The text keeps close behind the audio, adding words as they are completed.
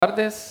Buenas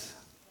tardes,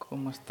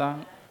 ¿cómo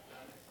están?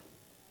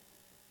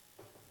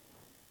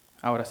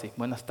 Ahora sí,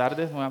 buenas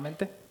tardes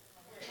nuevamente.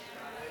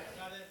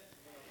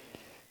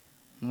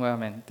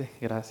 Nuevamente,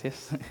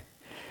 gracias.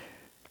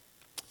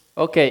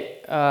 Ok,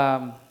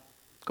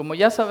 como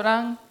ya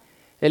sabrán,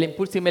 el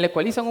impulso, si me le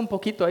ecualizan un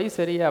poquito ahí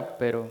sería,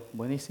 pero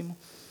buenísimo.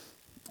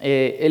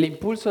 El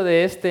impulso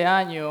de este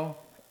año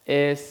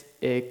es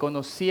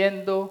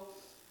conociendo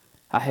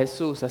a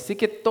Jesús. Así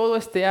que todo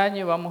este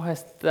año vamos a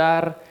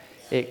estar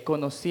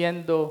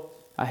conociendo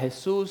a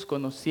Jesús,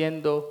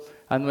 conociendo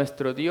a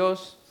nuestro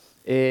Dios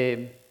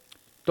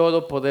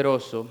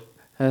Todopoderoso.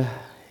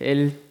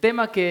 El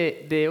tema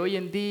de hoy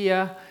en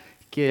día,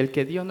 el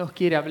que Dios nos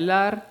quiere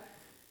hablar,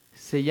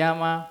 se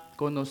llama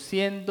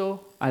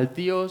Conociendo al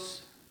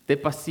Dios de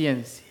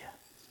paciencia.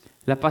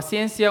 La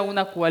paciencia,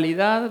 una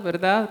cualidad,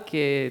 ¿verdad?,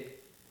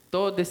 que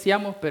todos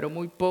deseamos, pero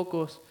muy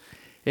pocos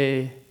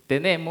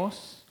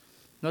tenemos.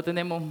 No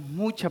tenemos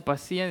mucha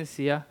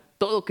paciencia.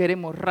 Todo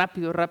queremos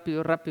rápido,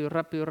 rápido, rápido,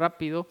 rápido,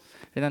 rápido.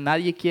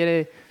 Nadie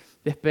quiere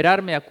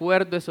esperar. Me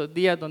acuerdo esos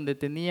días donde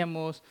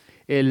teníamos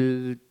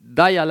el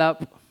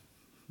dial-up,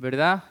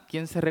 ¿verdad?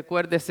 ¿Quién se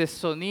recuerda ese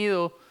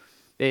sonido?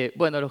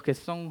 Bueno, los que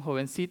son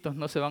jovencitos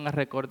no se van a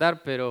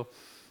recordar, pero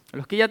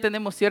los que ya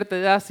tenemos cierta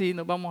edad sí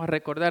nos vamos a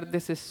recordar de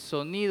ese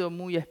sonido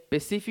muy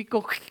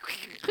específico,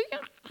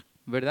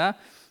 ¿verdad?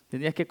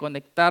 Tenías que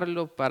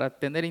conectarlo para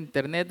tener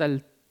internet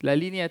a la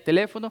línea de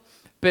teléfono,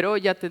 pero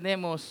hoy ya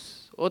tenemos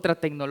otra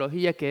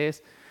tecnología que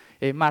es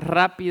más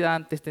rápida.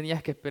 Antes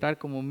tenías que esperar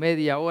como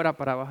media hora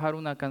para bajar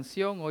una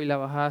canción, hoy la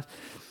bajas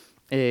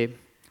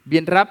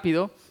bien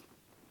rápido.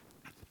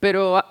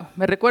 Pero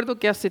me recuerdo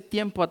que hace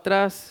tiempo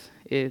atrás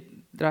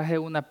traje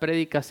una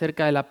prédica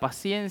acerca de la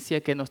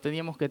paciencia que nos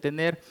teníamos que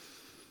tener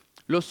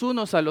los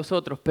unos a los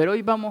otros, pero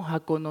hoy vamos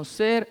a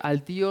conocer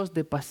al Dios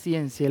de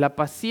paciencia, la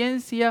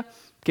paciencia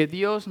que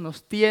Dios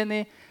nos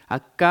tiene a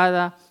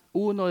cada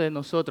uno de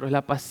nosotros,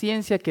 la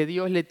paciencia que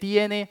Dios le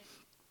tiene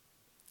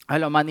a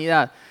la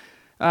humanidad.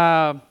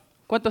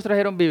 ¿Cuántos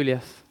trajeron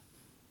Biblias?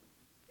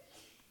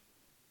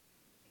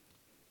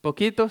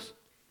 ¿Poquitos?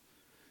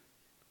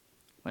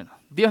 Bueno,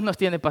 Dios nos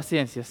tiene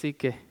paciencia, así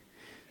que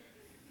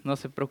no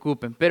se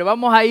preocupen. Pero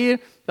vamos a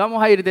ir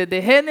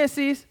desde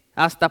Génesis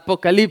hasta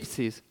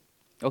Apocalipsis.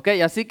 ¿Ok?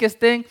 Así que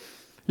estén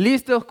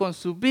listos con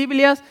sus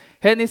Biblias.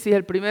 Génesis,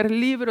 el primer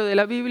libro de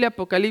la Biblia.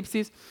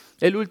 Apocalipsis,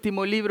 el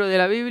último libro de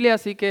la Biblia.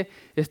 Así que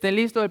estén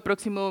listos el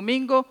próximo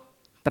domingo.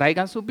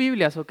 Traigan sus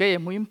Biblias, ¿ok? Es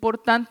muy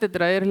importante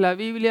traer la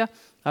Biblia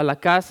a la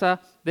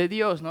casa de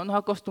Dios. No nos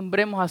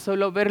acostumbremos a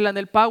solo verla en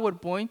el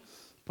PowerPoint,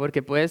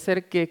 porque puede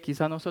ser que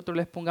quizá nosotros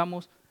les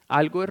pongamos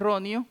algo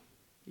erróneo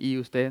y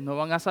ustedes no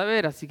van a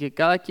saber. Así que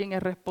cada quien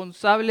es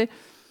responsable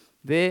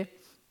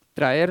de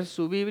traer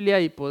su Biblia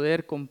y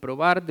poder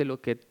comprobar de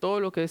que todo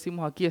lo que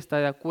decimos aquí está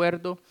de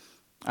acuerdo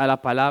a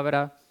la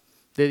palabra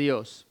de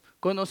Dios.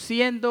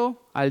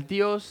 Conociendo al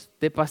Dios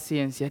de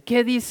paciencia.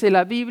 ¿Qué dice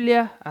la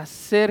Biblia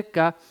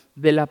acerca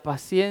de la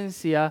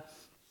paciencia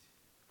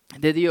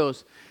de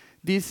Dios?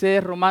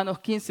 Dice Romanos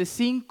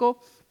 15:5,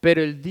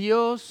 pero el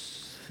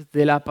Dios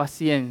de la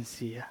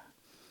paciencia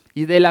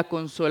y de la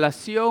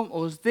consolación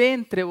os dé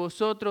entre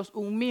vosotros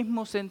un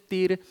mismo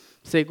sentir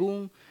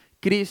según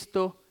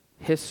Cristo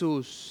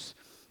Jesús.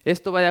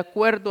 Esto va de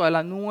acuerdo a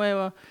la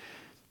nueva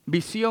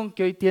visión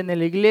que hoy tiene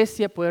la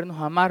iglesia,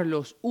 podernos amar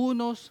los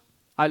unos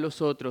a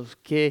los otros,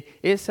 que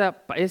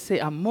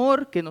ese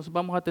amor que nos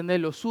vamos a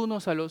tener los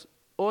unos a los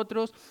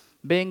otros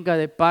venga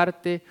de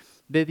parte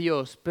de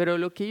Dios. Pero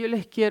lo que yo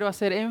les quiero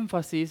hacer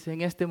énfasis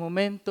en este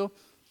momento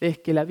es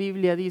que la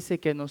Biblia dice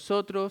que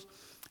nosotros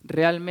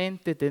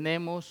realmente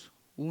tenemos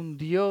un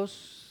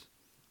Dios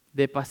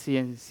de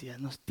paciencia.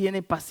 Nos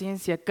tiene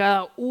paciencia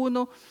cada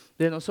uno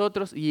de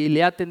nosotros y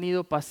le ha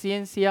tenido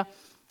paciencia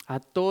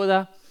a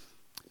toda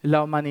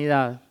la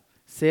humanidad.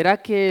 ¿Será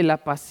que la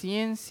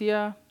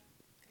paciencia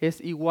es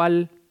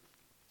igual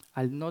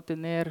al no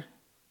tener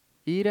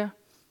ira?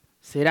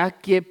 ¿Será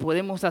que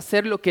podemos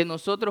hacer lo que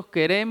nosotros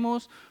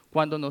queremos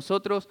cuando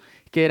nosotros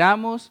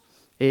queramos?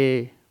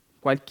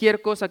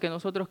 Cualquier cosa que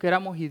nosotros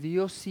queramos, y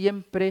Dios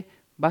siempre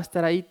va a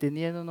estar ahí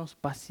teniéndonos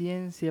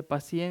paciencia,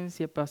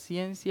 paciencia,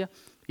 paciencia,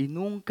 y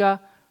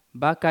nunca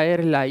va a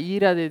caer la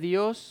ira de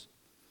Dios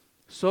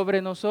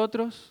sobre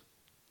nosotros.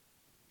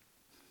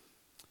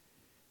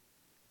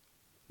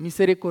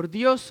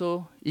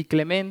 Misericordioso y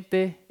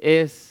clemente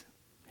es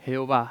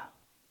Jehová,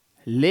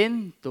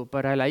 lento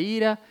para la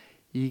ira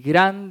y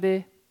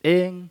grande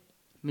en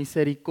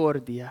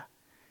misericordia.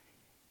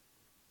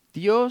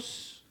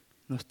 Dios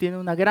nos tiene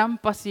una gran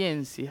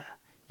paciencia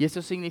y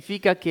eso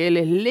significa que Él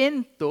es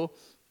lento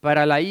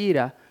para la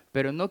ira,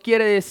 pero no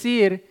quiere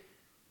decir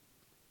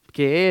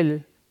que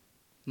Él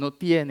no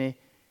tiene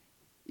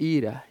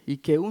ira y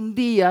que un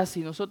día,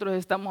 si nosotros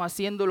estamos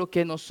haciendo lo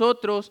que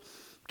nosotros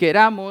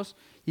queramos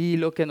y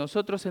lo que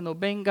nosotros se nos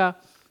venga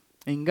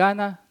en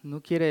gana,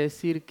 no quiere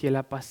decir que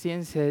la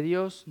paciencia de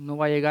Dios no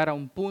va a llegar a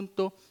un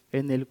punto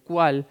en el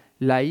cual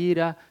la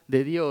ira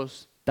de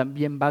Dios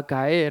también va a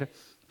caer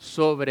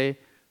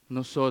sobre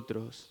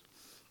nosotros.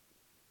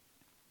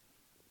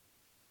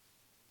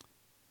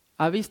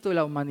 ¿Ha visto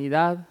la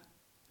humanidad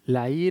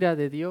la ira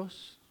de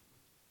Dios?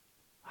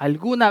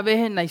 ¿Alguna vez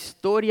en la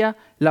historia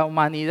la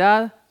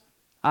humanidad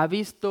ha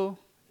visto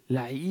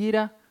la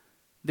ira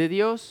de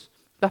Dios?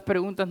 Estas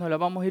preguntas nos las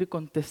vamos a ir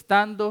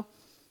contestando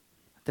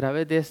a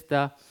través de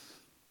esta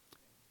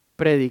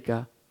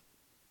prédica.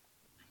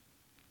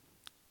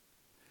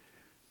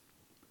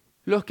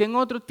 Los que en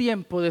otro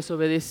tiempo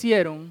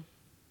desobedecieron,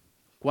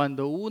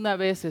 cuando una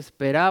vez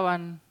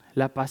esperaban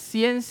la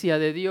paciencia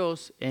de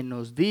Dios en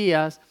los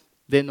días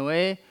de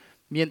Noé,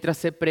 mientras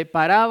se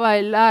preparaba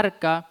el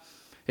arca,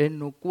 en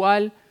lo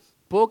cual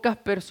pocas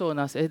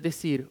personas, es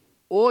decir,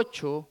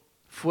 8,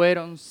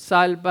 fueron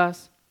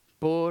salvas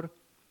por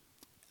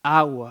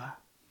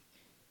agua.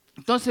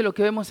 Entonces lo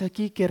que vemos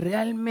aquí es que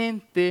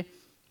realmente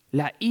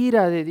la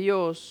ira de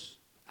Dios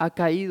ha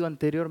caído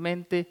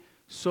anteriormente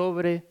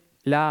sobre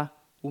la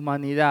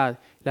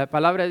humanidad. La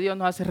palabra de Dios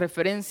nos hace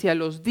referencia a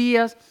los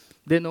días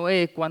de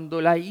Noé,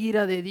 cuando la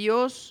ira de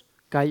Dios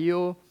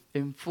cayó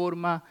en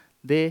forma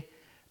de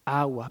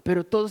agua.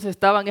 Pero todos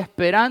estaban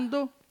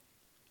esperando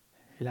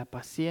la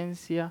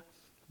paciencia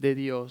de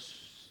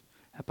Dios.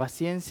 La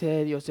paciencia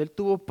de Dios. Él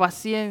tuvo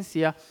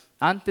paciencia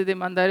antes de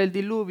mandar el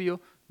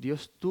diluvio.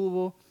 Dios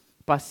tuvo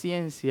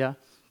paciencia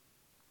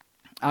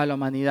a la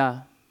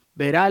humanidad.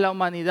 ¿Verá la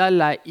humanidad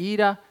la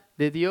ira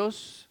de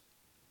Dios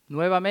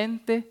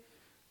nuevamente?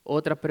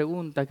 Otra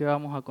pregunta que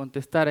vamos a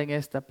contestar en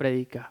esta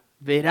prédica.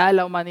 ¿Verá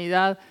la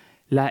humanidad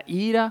la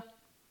ira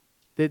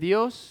de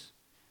Dios?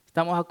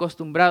 Estamos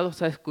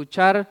acostumbrados a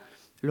escuchar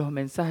los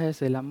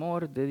mensajes del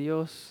amor de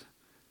Dios,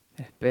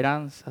 la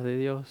esperanza de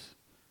Dios,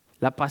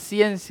 la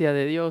paciencia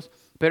de Dios.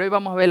 Pero hoy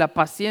vamos a ver la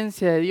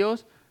paciencia de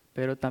Dios,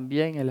 pero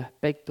también el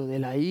aspecto de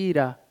la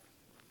ira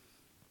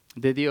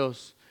de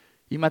Dios.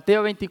 Y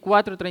Mateo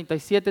 24,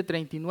 37,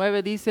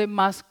 39 dice: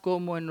 mas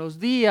como en los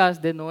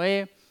días de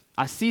Noé,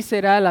 así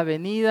será la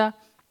venida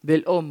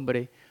del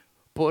hombre,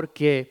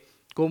 porque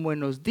como en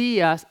los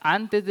días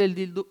antes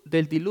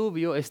del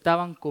diluvio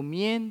estaban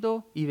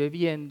comiendo y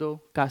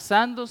bebiendo,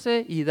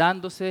 casándose y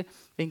dándose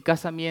en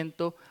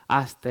casamiento,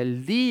 hasta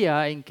el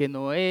día en que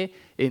Noé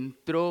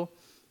entró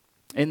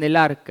en el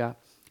arca.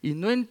 Y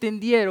no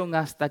entendieron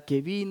hasta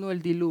que vino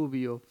el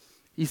diluvio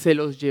y se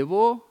los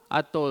llevó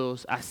a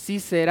todos. Así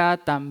será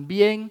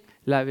también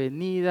la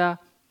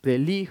venida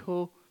del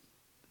Hijo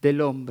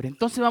del Hombre.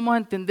 Entonces vamos a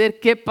entender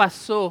qué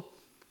pasó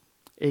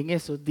en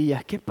esos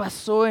días. ¿Qué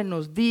pasó en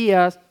los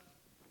días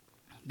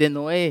de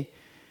Noé?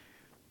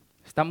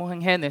 Estamos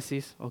en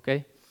Génesis, ¿ok?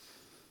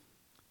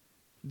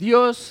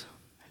 Dios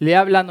le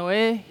habla a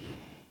Noé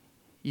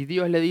y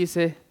Dios le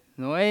dice: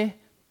 Noé,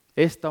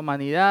 esta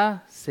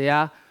humanidad se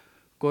ha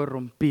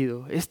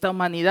corrompido. Esta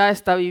humanidad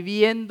está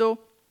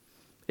viviendo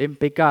en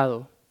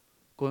pecado.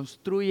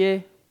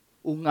 Construye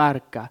un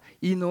arca.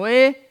 Y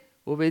Noé,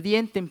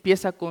 obediente,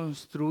 empieza a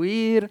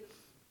construir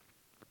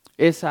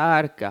esa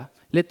arca.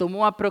 Le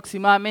tomó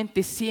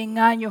aproximadamente 100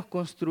 años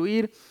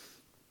construir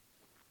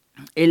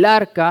el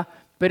arca,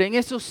 pero en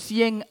esos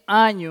 100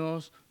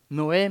 años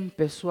Noé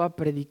empezó a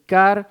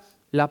predicar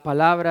la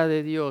palabra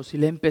de Dios y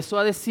le empezó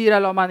a decir a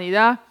la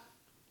humanidad: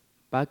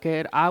 va a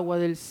caer agua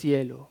del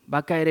cielo, va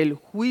a caer el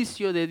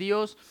juicio de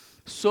Dios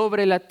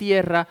sobre la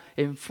tierra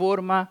en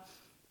forma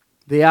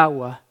de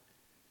agua.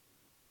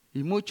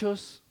 Y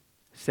muchos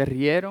se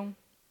rieron,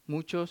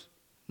 muchos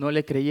no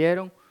le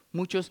creyeron,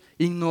 muchos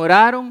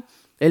ignoraron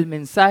el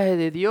mensaje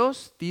de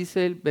Dios.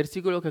 Dice el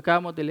versículo que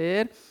acabamos de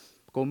leer: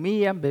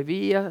 comían,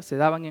 bebían, se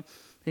daban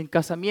en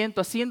casamiento,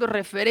 haciendo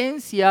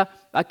referencia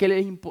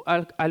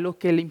a lo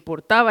que le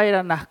importaba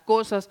eran las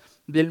cosas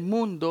del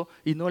mundo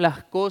y no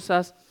las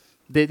cosas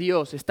de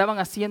Dios. Estaban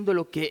haciendo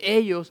lo que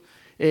ellos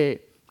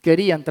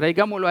querían.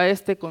 Traigámoslo a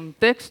este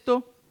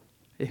contexto.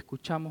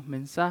 Escuchamos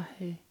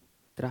mensaje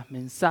tras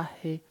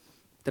mensaje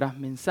tras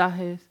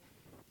mensajes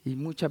y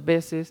muchas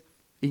veces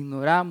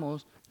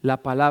ignoramos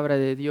la palabra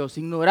de Dios.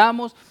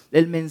 Ignoramos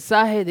el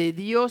mensaje de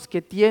Dios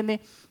que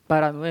tiene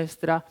para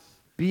nuestra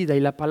vida.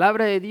 Y la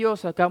palabra de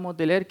Dios, acabamos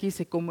de leer que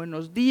dice: como en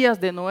los días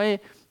de Noé,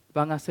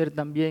 van a ser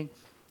también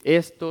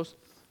estos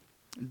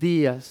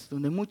días,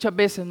 donde muchas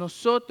veces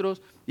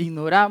nosotros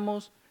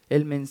ignoramos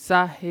el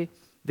mensaje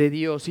de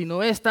Dios. Y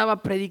Noé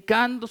estaba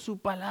predicando su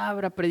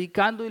palabra,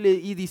 predicando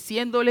y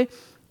diciéndole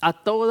a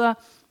toda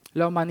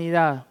la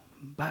humanidad: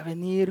 va a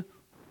venir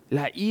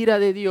la ira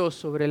de Dios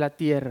sobre la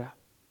tierra.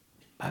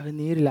 Va a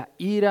venir la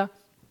ira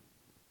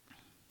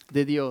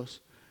de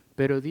Dios.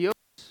 Pero Dios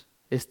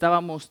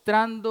estaba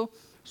mostrando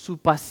su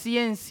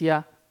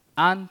paciencia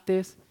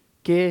antes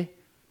que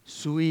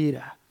su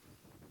ira.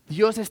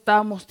 Dios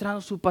estaba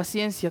mostrando su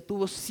paciencia.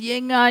 Tuvo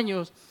 100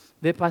 años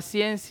de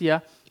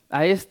paciencia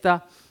a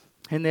esta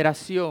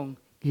generación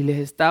y les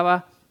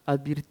estaba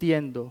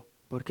advirtiendo,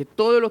 porque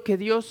todo lo que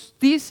Dios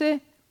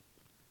dice,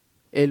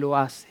 Él lo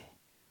hace.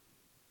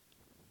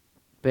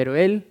 Pero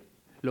Él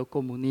lo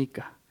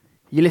comunica.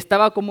 Y Él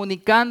estaba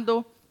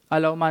comunicando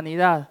a la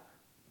humanidad: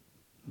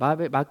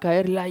 va a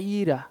caer la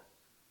ira,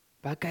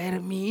 va a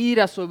caer mi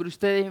ira sobre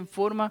ustedes en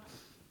forma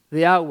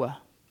de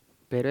agua.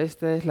 Pero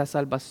esta es la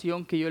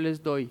salvación que yo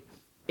les doy: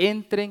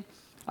 entren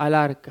al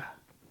arca.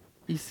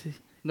 y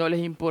no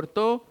les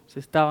importó, se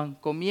estaban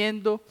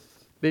comiendo,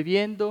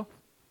 bebiendo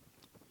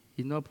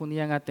y no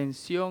ponían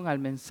atención al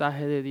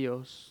mensaje de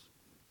Dios.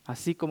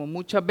 Así como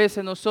muchas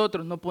veces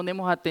nosotros no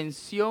ponemos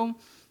atención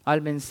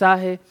al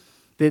mensaje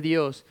de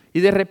Dios. Y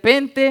de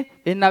repente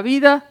en la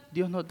vida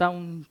Dios nos da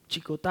un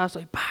chicotazo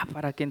ahí,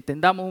 para que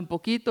entendamos un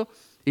poquito.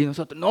 Y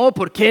nosotros, no,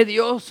 ¿por qué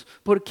Dios?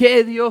 ¿Por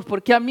qué Dios?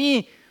 ¿Por qué a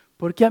mí?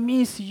 ¿Por qué a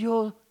mí si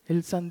yo,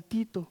 el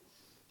santito?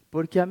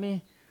 ¿Por qué a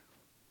mí?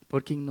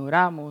 Porque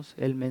ignoramos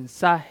el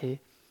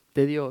mensaje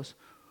de Dios.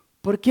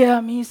 ¿Por qué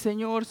a mí,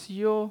 Señor, si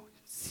yo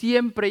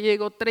siempre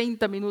llego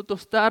 30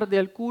 minutos tarde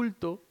al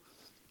culto?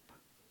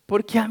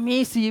 ¿Por qué a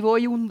mí si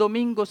voy un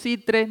domingo sí,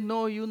 3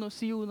 no y uno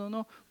sí, uno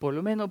no? Por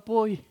lo menos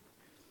voy.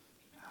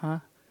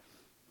 ¿Ah?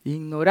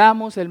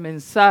 Ignoramos el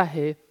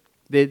mensaje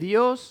de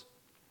Dios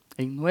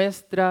en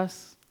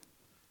nuestras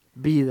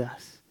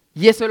vidas.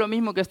 Y eso es lo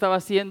mismo que estaba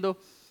haciendo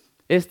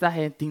esta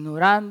gente,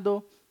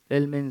 ignorando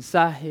el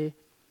mensaje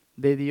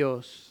de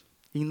Dios,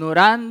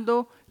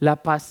 ignorando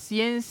la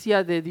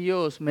paciencia de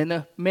Dios,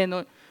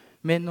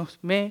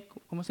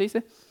 ¿cómo se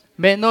dice?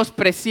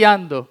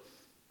 Menospreciando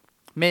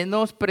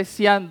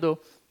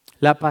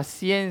la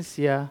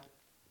paciencia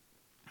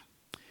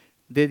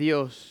de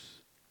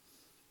Dios.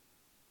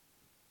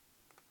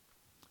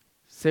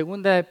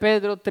 Segunda de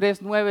Pedro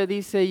 3:9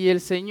 dice, y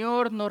el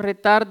Señor no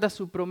retarda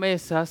su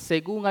promesa,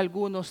 según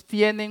algunos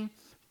tienen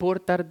por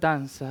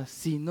tardanza,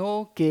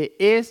 sino que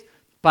es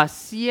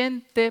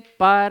paciente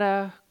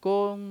para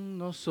con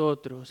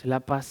nosotros. La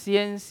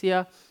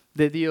paciencia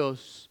de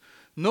Dios,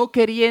 no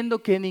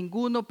queriendo que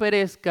ninguno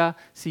perezca,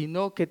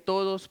 sino que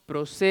todos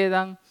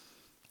procedan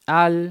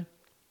al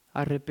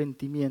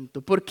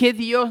arrepentimiento. ¿Por qué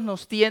Dios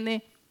nos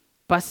tiene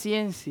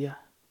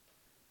paciencia?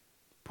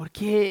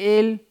 Porque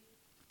Él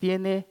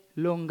tiene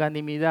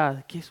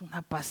longanimidad, que es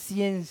una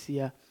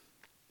paciencia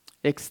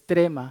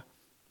extrema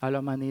a la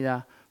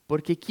humanidad,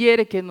 porque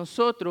quiere que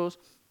nosotros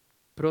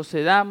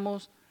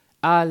procedamos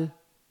al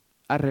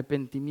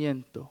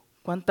arrepentimiento.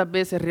 ¿Cuántas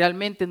veces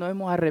realmente nos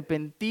hemos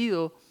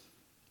arrepentido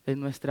en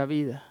nuestra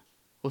vida?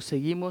 ¿O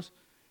seguimos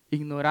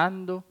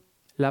ignorando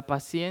la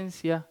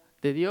paciencia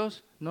de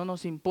Dios? No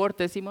nos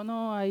importa, decimos,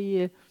 no,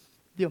 ahí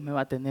Dios me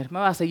va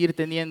a seguir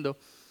teniendo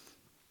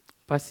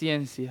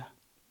paciencia.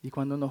 Y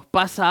cuando nos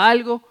pasa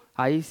algo,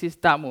 ahí sí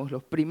estamos,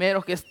 los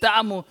primeros que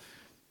estamos.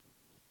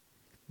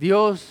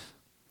 Dios,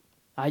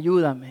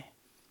 ayúdame.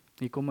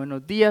 Y como en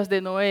los días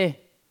de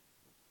Noé,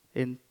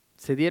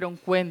 se dieron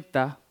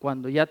cuenta,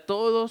 cuando ya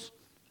todos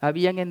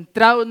habían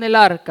entrado en el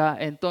arca,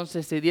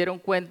 entonces se dieron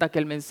cuenta que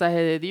el mensaje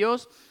de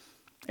Dios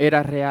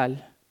era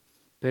real.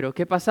 Pero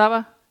 ¿qué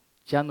pasaba?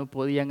 Ya no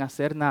podían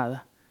hacer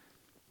nada.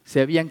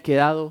 Se habían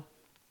quedado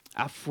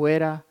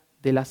afuera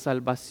de la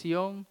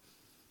salvación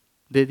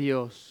de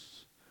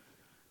Dios.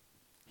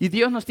 Y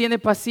Dios nos tiene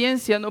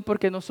paciencia no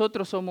porque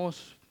nosotros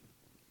somos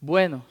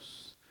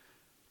buenos.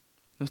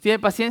 Nos tiene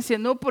paciencia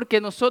no porque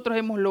nosotros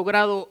hemos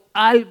logrado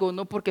algo,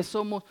 no porque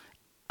somos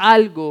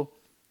algo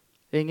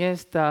en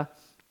esta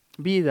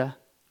vida.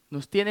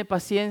 Nos tiene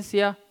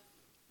paciencia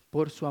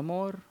por su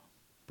amor,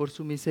 por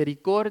su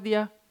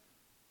misericordia,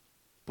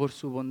 por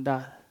su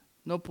bondad.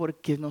 No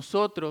porque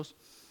nosotros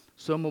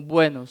somos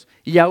buenos.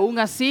 Y aún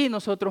así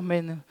nosotros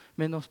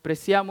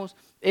menospreciamos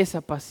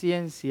esa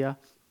paciencia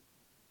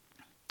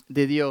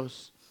de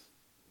Dios.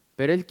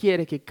 Pero Él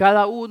quiere que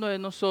cada uno de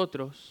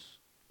nosotros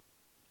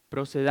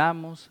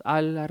procedamos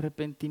al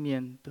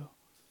arrepentimiento.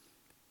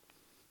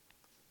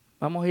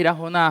 Vamos a ir a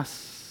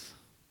Jonás.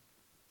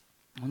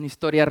 Una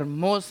historia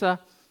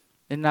hermosa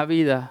en la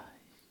vida.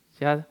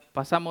 Ya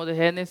pasamos de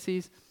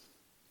Génesis,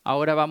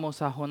 ahora vamos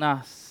a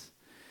Jonás.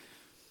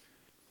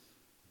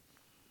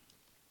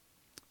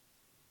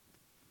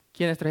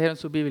 ¿Quiénes trajeron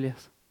sus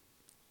Biblias?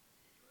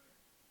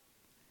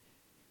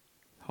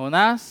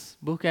 Jonás,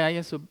 busquen ahí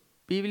en sus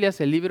Biblias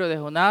el libro de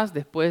Jonás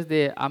después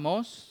de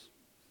Amós.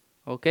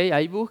 Ok,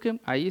 ahí busquen,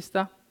 ahí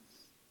está.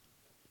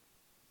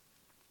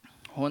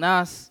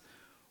 Jonás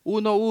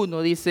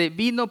 1:1 dice,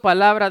 vino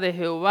palabra de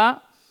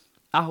Jehová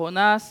a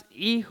Jonás,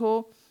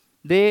 hijo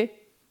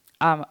de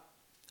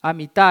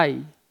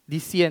Amitai,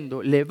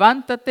 diciendo,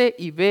 levántate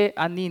y ve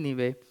a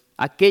Nínive,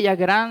 aquella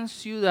gran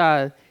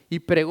ciudad, y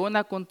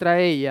pregona contra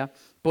ella,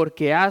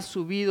 porque ha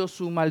subido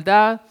su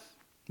maldad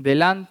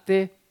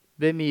delante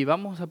de mí.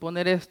 Vamos a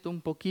poner esto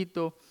un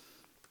poquito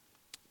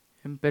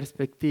en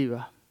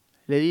perspectiva.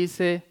 Le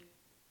dice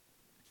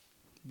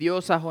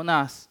Dios a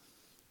Jonás,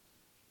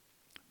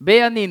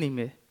 ve a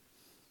Nínive,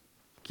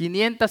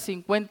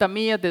 550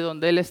 millas de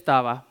donde él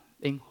estaba,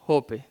 en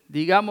Jope.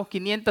 Digamos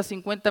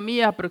 550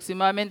 millas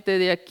aproximadamente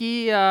de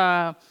aquí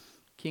a,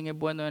 ¿quién es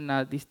bueno en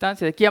la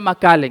distancia? De aquí a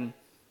McAllen,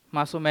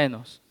 más o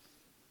menos.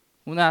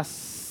 Unas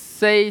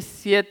 6,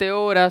 7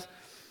 horas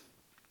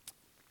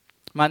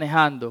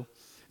manejando.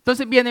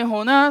 Entonces viene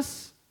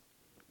Jonás,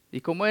 y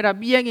como era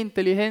bien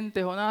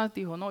inteligente, Jonás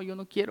dijo, no, yo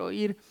no quiero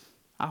ir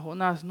a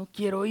Jonás, no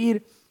quiero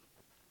ir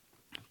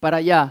para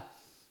allá.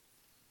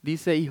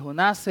 Dice, y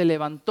Jonás se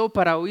levantó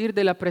para huir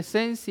de la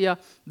presencia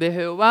de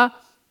Jehová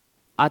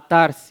a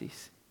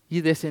Tarsis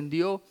y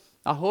descendió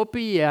a Jope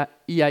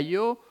y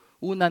halló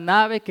una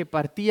nave que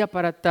partía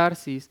para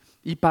Tarsis,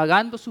 y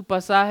pagando su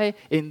pasaje,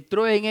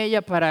 entró en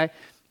ella para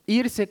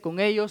irse con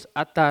ellos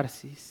a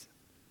Tarsis,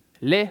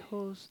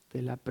 lejos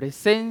de la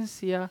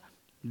presencia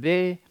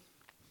de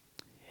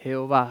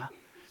Jehová.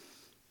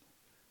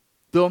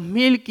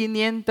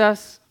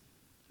 2500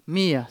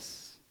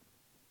 millas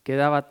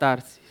quedaba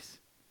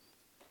Tarsis.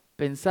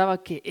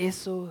 Pensaba que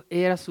eso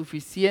era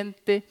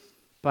suficiente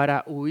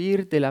para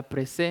huir de la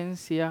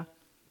presencia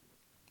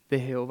de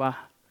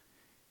Jehová.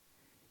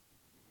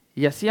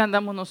 Y así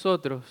andamos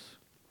nosotros,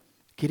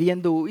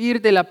 queriendo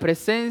huir de la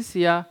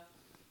presencia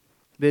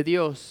de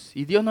Dios.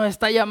 Y Dios nos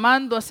está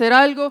llamando a hacer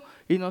algo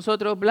y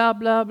nosotros bla,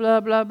 bla, bla,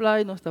 bla, bla,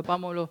 y nos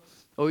tapamos los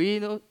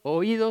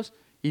oídos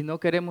y no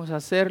queremos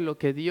hacer lo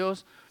que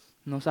Dios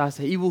nos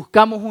hace. Y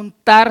buscamos un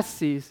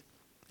Tarsis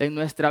en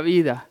nuestra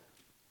vida.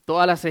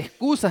 Todas las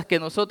excusas que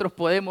nosotros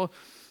podemos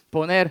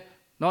poner.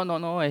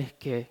 No, es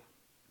que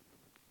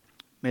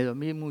me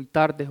dormí muy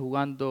tarde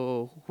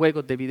jugando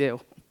juegos de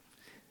video.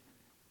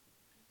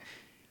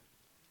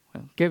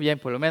 Bueno, qué bien,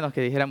 por lo menos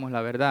que dijéramos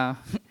la verdad.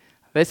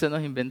 A veces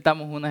nos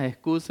inventamos unas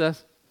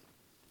excusas.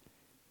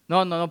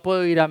 No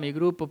puedo ir a mi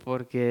grupo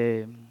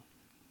porque,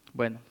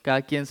 bueno,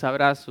 cada quien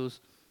sabrá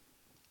sus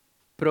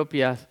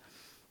propias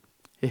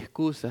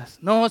excusas.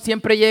 No,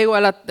 siempre llego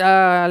a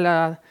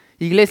la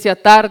iglesia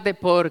tarde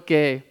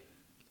porque,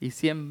 y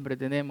siempre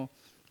tenemos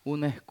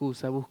una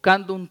excusa,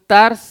 buscando un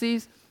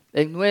Tarsis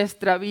en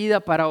nuestra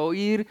vida para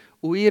huir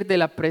de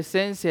la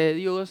presencia de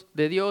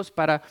Dios,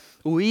 para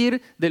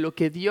huir de lo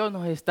que Dios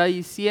nos está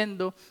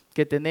diciendo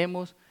que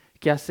tenemos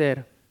que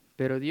hacer.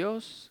 Pero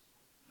Dios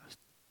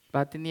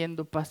va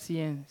teniendo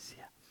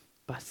paciencia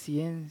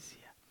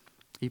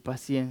y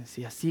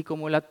paciencia, así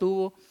como la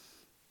tuvo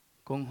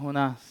con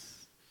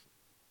Jonás.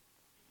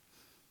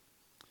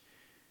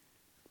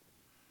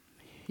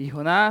 Y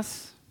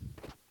Jonás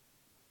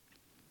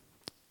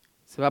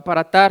se va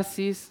para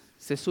Tarsis,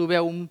 se sube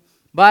a un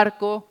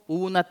barco,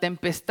 hubo una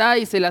tempestad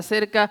y se le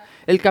acerca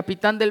el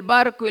capitán del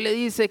barco y le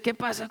dice: ¿qué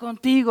pasa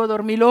contigo,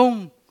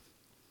 dormilón?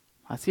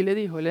 Así le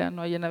dijo,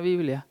 léanlo ahí en la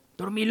Biblia.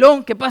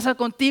 Dormilón, ¿qué pasa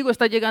contigo?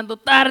 Estás llegando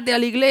tarde a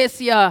la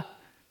iglesia.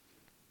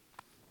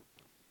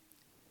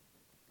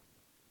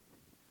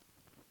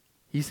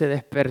 Y se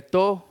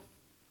despertó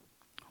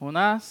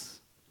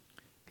Jonás.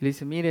 Le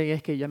dice: mire,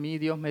 es que a mí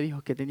Dios me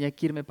dijo que tenía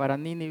que irme para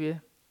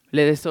Nínive.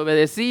 Le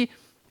desobedecí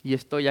y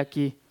estoy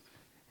aquí.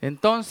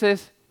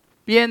 Entonces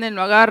vienen,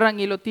 lo agarran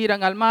y lo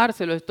tiran al mar.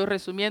 Se lo estoy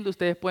resumiendo.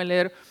 Ustedes pueden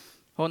leer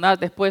Jonás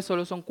después,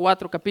 solo son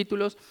 4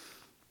 capítulos.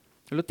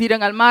 Lo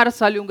tiran al mar,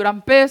 sale un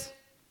gran pez,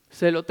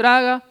 se lo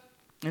traga.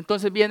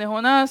 Entonces viene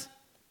Jonás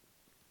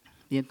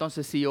y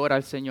entonces sí ora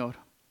al Señor.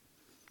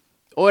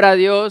 Ora a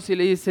Dios y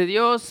le dice: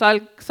 Dios,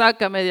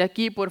 sácame de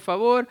aquí, por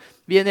favor.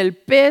 Viene el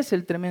pez,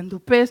 el tremendo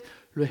pez,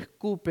 lo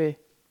escupe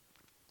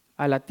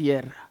a la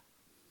tierra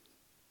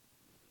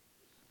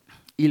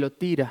y lo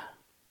tira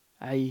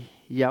ahí.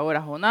 Y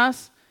ahora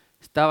Jonás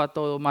estaba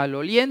todo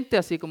maloliente,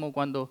 así como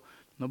cuando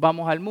nos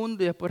vamos al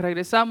mundo y después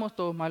regresamos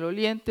todos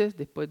malolientes.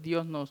 Después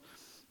Dios nos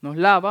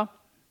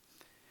lava.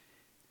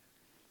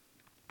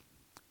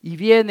 Y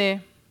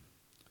viene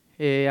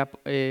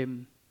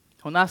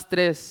Jonás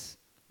 3.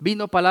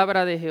 Vino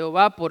palabra de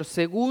Jehová por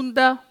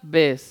segunda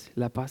vez,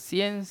 la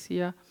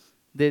paciencia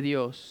de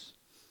Dios,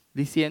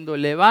 diciendo: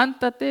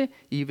 levántate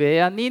y ve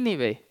a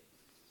Nínive,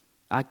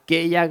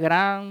 aquella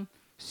gran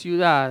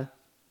ciudad,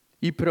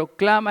 y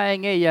proclama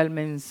en ella el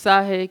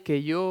mensaje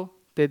que yo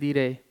te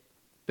diré.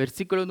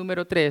 Versículo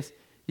número 3.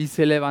 Y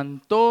se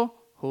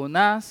levantó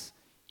Jonás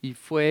y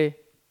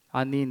fue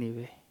a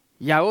Nínive.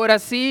 Y ahora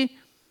sí,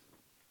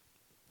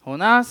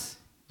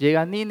 Jonás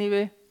llega a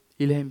Nínive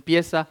y les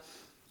empieza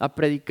a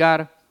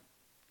predicar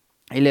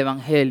el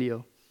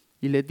evangelio.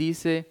 Y les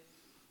dice: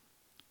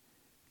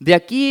 de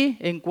aquí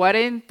en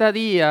 40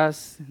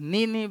 días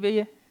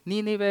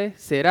Nínive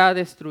será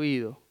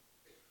destruido.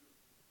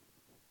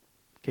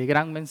 Qué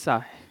gran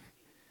mensaje.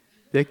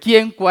 De aquí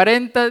en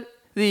 40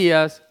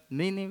 días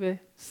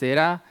Nínive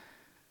será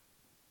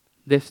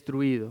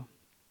destruido.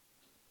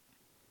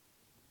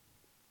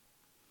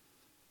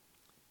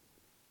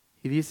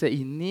 Y dice: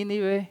 y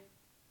Nínive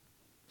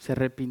se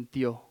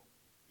arrepintió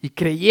y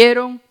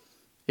creyeron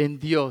en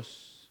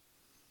Dios.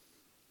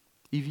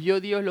 Y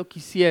vio Dios lo que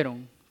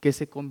hicieron, que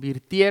se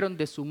convirtieron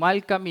de su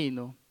mal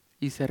camino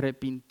y se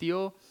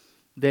arrepintió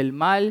del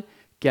mal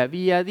que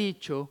había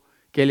dicho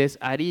que les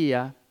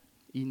haría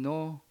y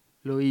no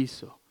lo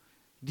hizo.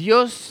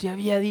 Dios se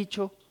había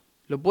dicho: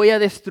 los voy a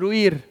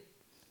destruir,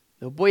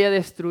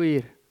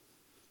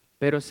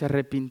 pero se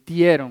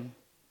arrepintieron.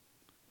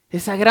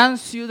 Esa gran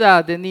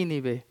ciudad de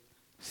Nínive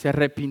se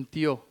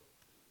arrepintió.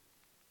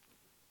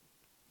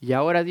 Y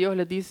ahora Dios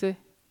les dice: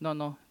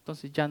 no,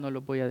 entonces ya no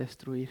los voy a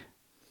destruir.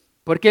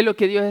 Porque es lo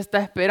que Dios está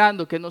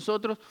esperando, que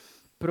nosotros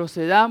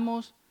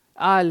procedamos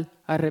al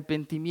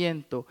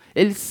arrepentimiento.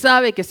 Él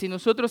sabe que si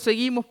nosotros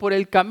seguimos por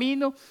el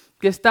camino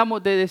que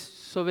estamos de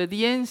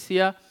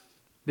desobediencia,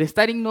 de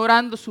estar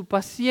ignorando su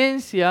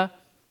paciencia,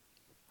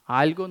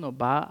 algo nos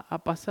va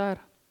a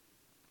pasar.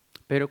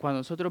 Pero cuando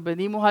nosotros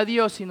venimos a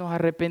Dios y nos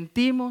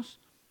arrepentimos,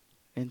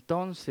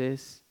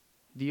 entonces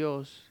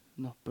Dios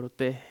nos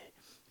protege.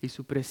 Y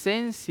su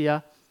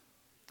presencia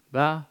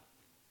va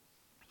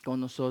con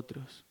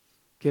nosotros.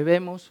 Que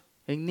vemos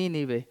en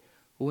Nínive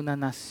una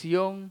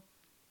nación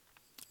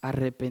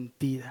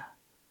arrepentida.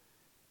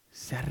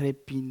 Se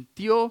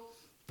arrepintió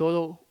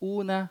toda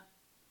una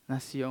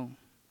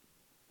nación.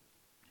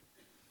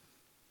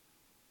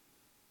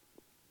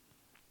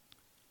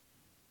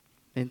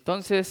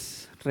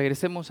 Entonces,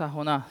 regresemos a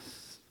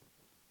Jonás.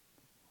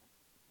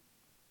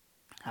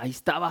 Ahí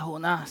estaba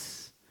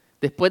Jonás.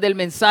 Después del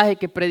mensaje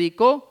que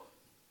predicó,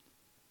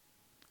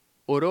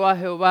 oró a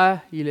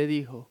Jehová y le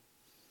dijo: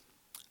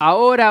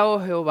 ahora,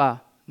 oh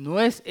Jehová, ¿no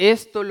es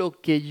esto lo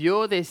que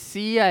yo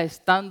decía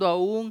estando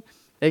aún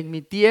en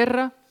mi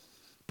tierra?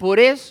 Por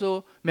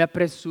eso me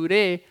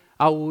apresuré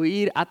a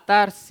huir a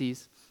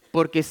Tarsis,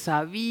 porque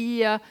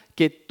sabía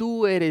que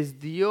tú eres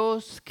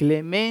Dios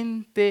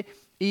clemente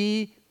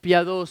y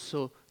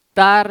piadoso,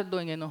 tardo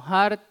en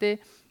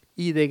enojarte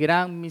y de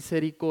gran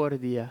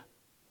misericordia,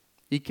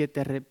 y que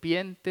te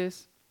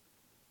arrepientes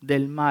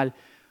del mal.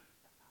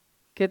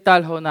 ¿Qué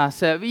tal Jonás?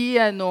 Se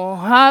había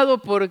enojado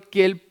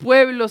porque el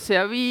pueblo se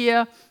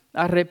había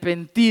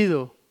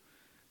arrepentido.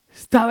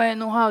 Estaba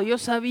enojado. Yo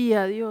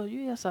sabía, Dios,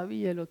 yo ya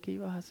sabía lo que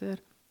ibas a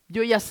hacer.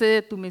 Yo ya sé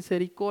de tu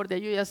misericordia,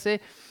 yo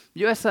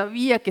ya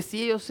sabía que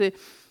si ellos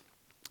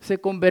se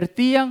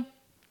convertían,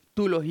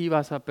 tú los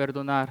ibas a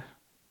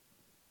perdonar.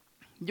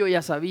 Yo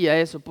ya sabía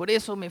eso, por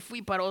eso me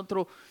fui para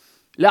otro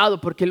lado,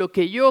 porque lo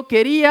que yo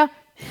quería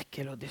es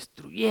que los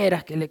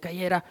destruyeras, que le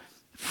cayera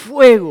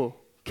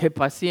fuego. ¡Qué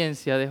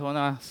paciencia de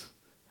Jonás!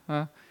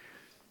 ¿Ah?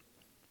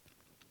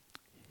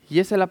 Y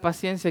esa es la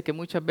paciencia que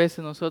muchas veces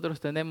nosotros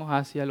tenemos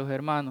hacia los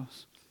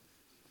hermanos.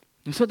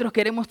 Nosotros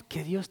queremos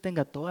que Dios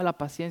tenga toda la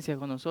paciencia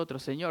con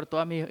nosotros. Señor,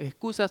 todas mis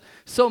excusas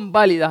son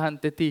válidas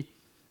ante ti.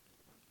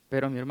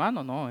 Pero mi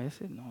hermano, no,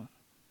 ese no.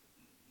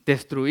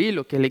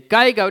 Destruílo, que le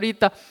caiga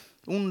ahorita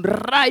un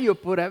rayo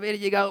por haber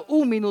llegado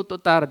un minuto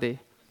tarde.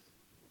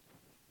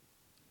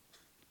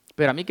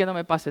 Pero a mí que no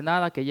me pase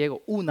nada, que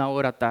llego una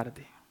hora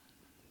tarde.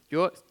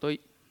 Yo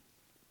estoy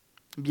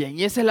bien.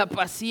 Y esa es la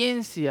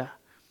paciencia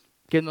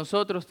que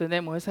nosotros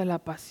tenemos. Esa es la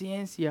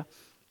paciencia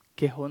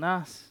que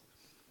Jonás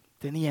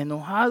tenía,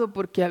 enojado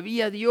porque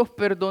había Dios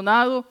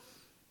perdonado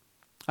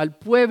al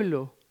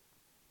pueblo.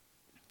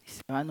 Y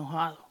se va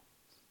enojado.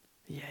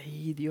 Y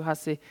ahí Dios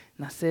hace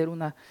nacer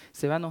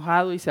se va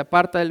enojado y se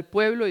aparta del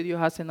pueblo y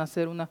Dios hace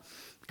nacer una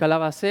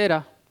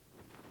calabacera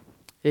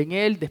en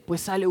él.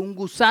 Después sale un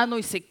gusano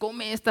y se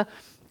come esta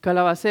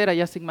calabacera.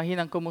 Ya se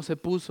imaginan cómo se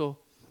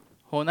puso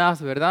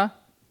Jonás,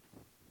 ¿verdad?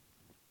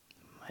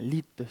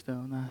 Maldito este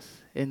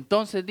Jonás.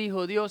 Entonces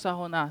dijo Dios a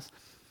Jonás: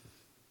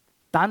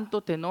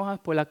 ¿tanto te enojas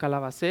por la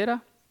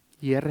calabacera?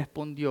 Y él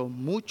respondió: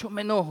 mucho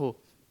me enojo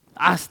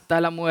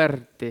hasta la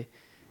muerte.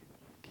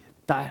 ¿Qué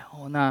tal,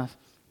 Jonás?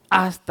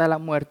 Hasta la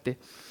muerte.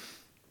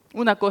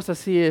 Una cosa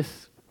sí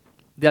es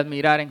de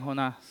admirar en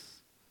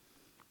Jonás: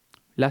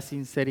 la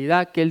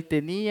sinceridad que él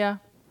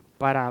tenía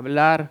para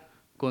hablar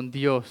con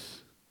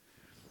Dios.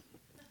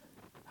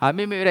 A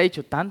mí me hubiera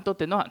dicho: ¿tanto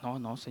te enojas?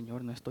 No,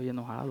 Señor, no estoy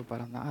enojado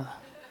para nada.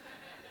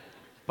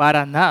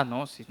 Para nada,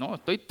 no,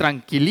 estoy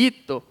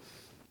tranquilito.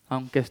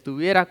 Aunque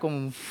estuviera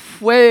con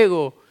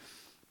fuego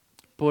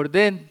por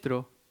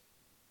dentro.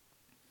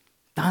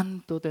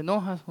 ¿Tanto te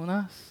enojas,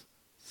 Jonás?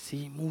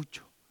 Sí,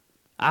 mucho.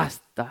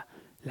 Hasta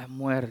la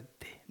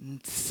muerte.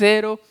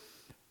 Cero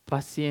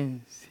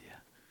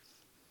paciencia.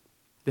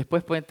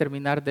 Después pueden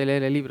terminar de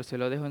leer el libro, se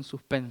lo dejo en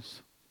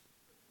suspenso.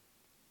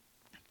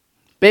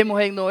 Vemos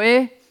en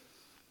Noé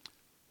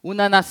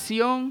una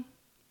nación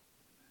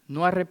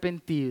no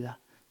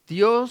arrepentida.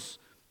 Dios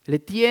le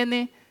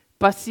tiene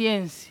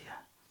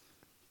paciencia.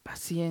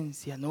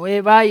 Paciencia.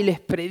 Noé va y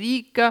les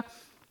predica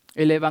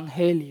el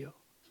evangelio.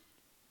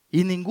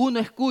 Y ninguno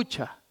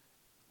escucha.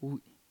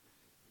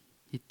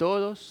 Y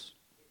todos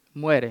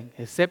mueren,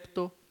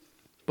 excepto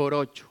por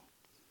 8.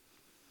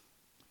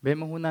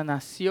 Vemos una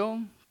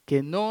nación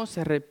que no se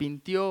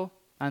arrepintió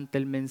ante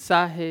el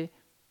mensaje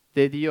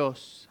de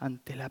Dios,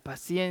 ante la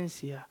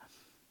paciencia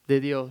de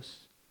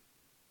Dios.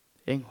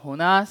 En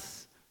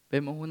Jonás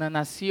vemos una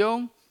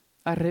nación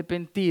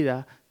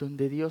arrepentida,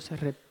 donde Dios se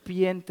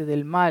arrepiente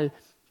del mal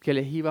que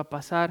les iba a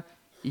pasar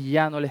y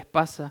ya no les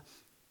pasa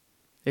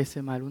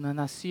ese mal. Una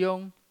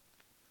nación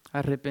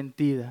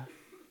arrepentida.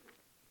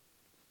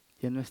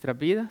 ¿Y en nuestras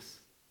vidas?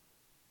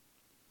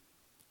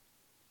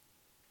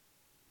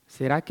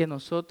 ¿Será que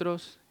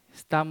nosotros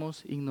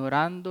estamos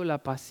ignorando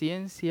la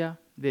paciencia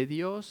de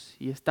Dios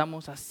y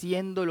estamos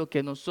haciendo lo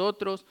que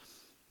nosotros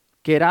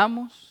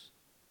queramos?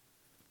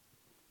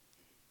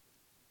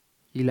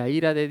 ¿Y la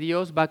ira de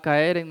Dios va a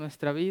caer en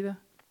nuestra vida?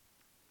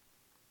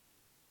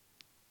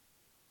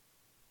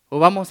 ¿O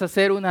vamos a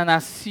ser una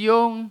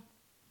nación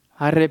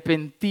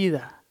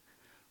arrepentida?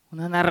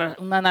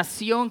 Una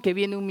nación que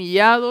viene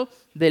humillado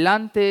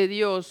delante de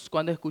Dios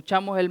cuando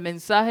escuchamos el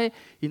mensaje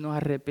y nos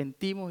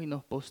arrepentimos y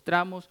nos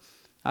postramos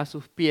a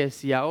sus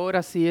pies. Y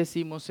ahora sí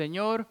decimos: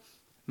 Señor,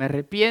 me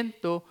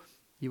arrepiento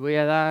y voy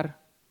a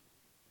dar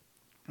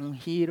un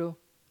giro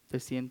de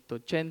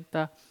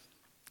 180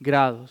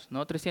 grados,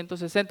 no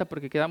 360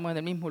 porque quedamos en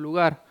el mismo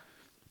lugar,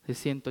 de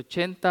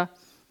 180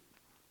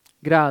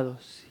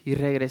 grados y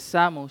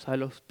regresamos a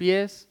los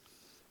pies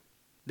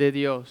de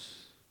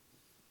Dios.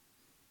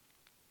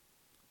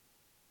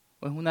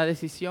 Es una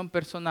decisión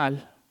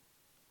personal,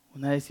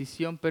 una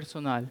decisión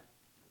personal.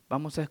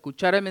 ¿Vamos a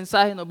escuchar el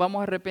mensaje, nos vamos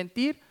a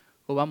arrepentir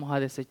o vamos a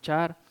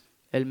desechar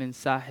el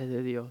mensaje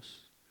de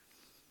Dios?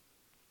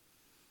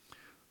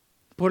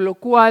 Por lo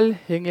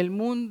cual en el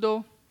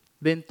mundo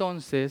de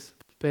entonces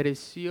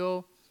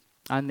pereció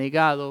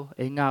anegado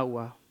en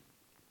agua,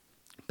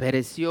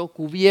 pereció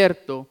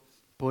cubierto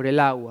por el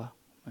agua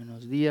en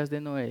los días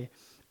de Noé.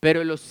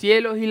 Pero los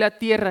cielos y la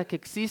tierra que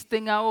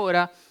existen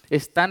ahora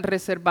están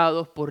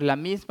reservados por la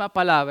misma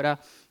palabra,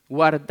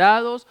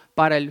 guardados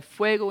para el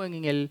fuego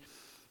en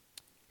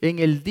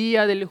el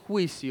día del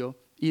juicio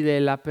y de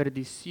la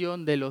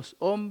perdición de los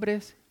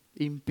hombres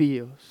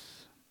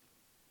impíos.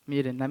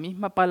 Miren, la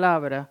misma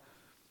palabra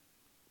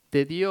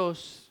de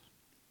Dios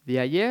de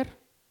ayer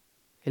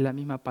es la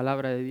misma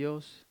palabra de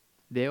Dios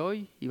de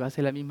hoy y va a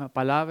ser la misma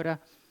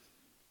palabra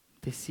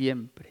de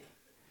siempre.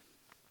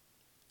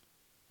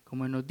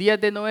 Como en los días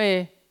de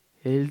Noé,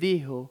 Él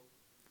dijo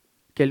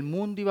que el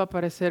mundo iba a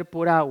perecer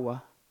por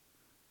agua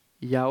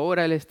y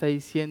ahora Él está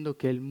diciendo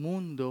que el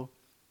mundo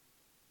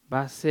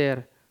va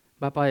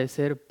a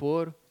padecer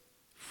por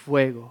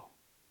fuego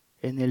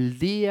en el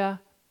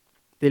día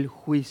del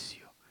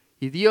juicio.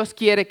 Y Dios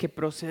quiere que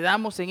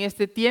procedamos en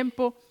este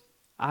tiempo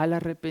al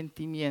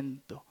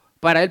arrepentimiento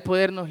para Él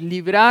podernos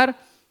librar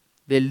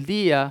del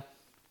día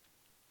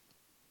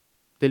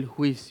del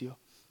juicio.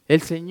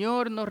 El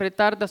Señor no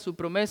retarda su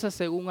promesa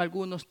según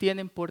algunos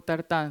tienen por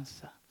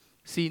tardanza,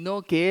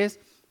 sino que es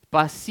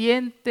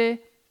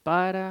paciente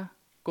para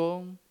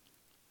con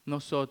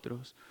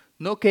nosotros,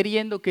 no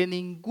queriendo que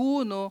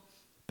ninguno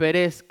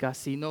perezca,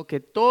 sino que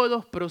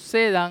todos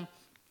procedan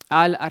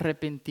al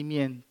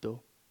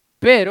arrepentimiento.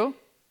 Pero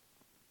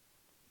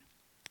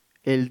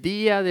el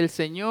día del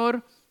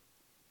Señor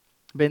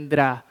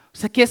vendrá. O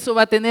sea que eso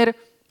va a tener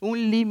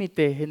un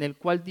límite en el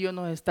cual Dios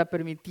nos está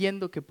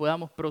permitiendo que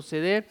podamos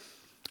proceder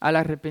al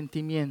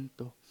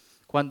arrepentimiento.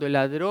 Cuando el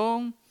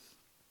ladrón,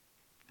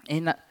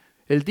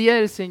 el día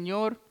del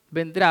Señor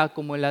vendrá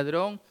como el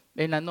ladrón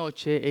en la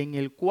noche, en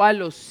el cual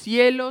los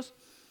cielos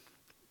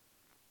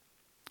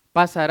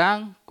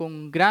pasarán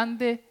con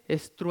grande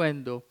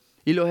estruendo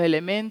y los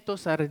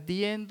elementos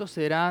ardiendo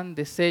serán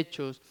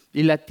deshechos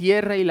y la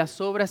tierra y las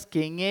obras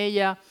que en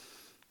ella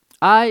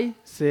hay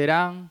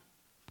serán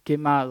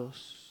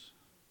quemados.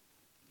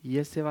 Y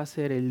ese va a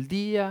ser el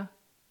día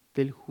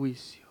del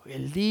juicio,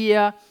 el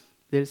día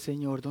del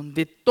Señor,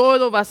 donde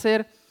todo va a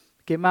ser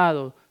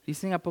quemado.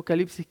 Dice en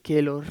Apocalipsis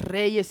que los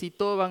reyes y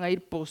todo van a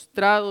ir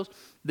postrados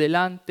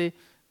delante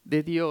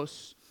de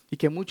Dios y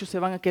que muchos se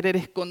van a querer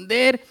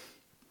esconder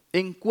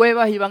en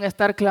cuevas y van a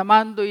estar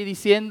clamando y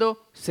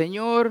diciendo: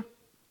 Señor,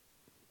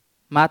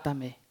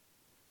 mátame,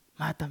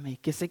 mátame,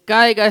 que se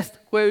caiga esta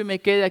cueva y me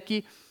quede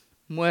aquí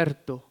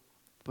muerto,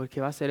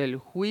 porque va a ser el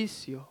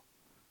juicio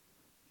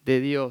de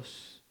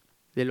Dios,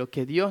 de lo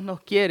que Dios nos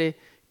quiere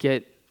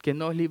que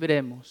nos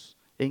libremos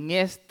en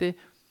este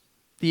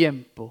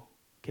tiempo,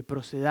 que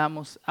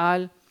procedamos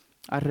al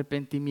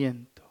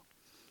arrepentimiento.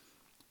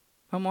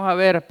 Vamos a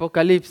ver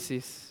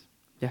Apocalipsis,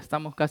 ya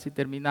estamos casi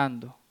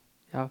terminando,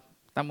 ya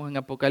estamos en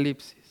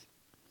Apocalipsis.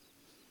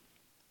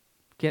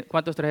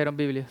 ¿Cuántos trajeron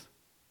Biblias?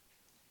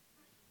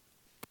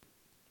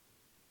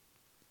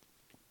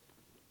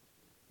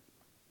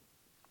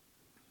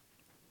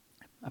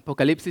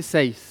 Apocalipsis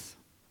 6.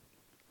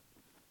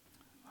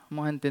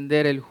 Vamos a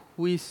entender el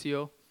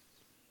juicio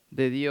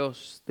de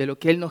Dios, de lo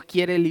que Él nos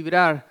quiere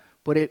librar,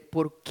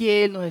 por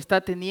qué Él nos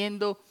está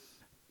teniendo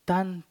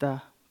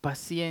tanta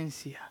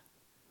paciencia,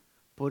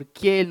 por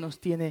qué Él nos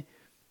tiene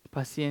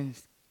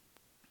paciencia.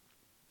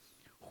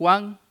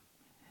 Juan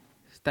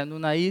está en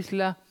una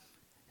isla,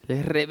 le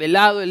he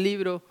revelado el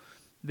libro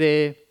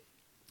de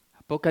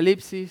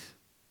Apocalipsis.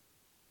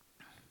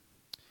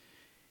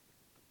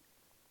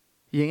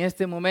 Y en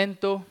este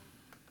momento,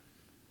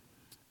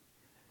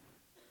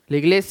 la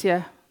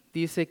iglesia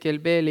dice que él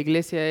ve, la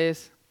iglesia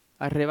es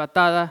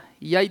arrebatada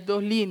y hay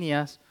dos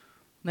líneas.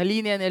 Una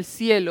línea en el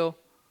cielo,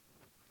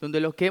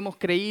 donde los que hemos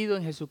creído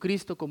en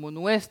Jesucristo como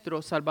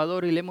nuestro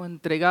Salvador y le hemos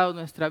entregado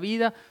nuestra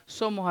vida,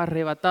 somos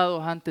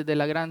arrebatados antes de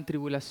la gran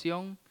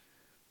tribulación.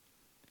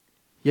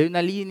 Y hay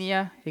una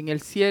línea en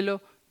el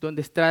cielo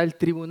donde está el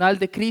tribunal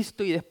de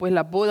Cristo y después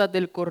las bodas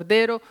del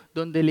Cordero,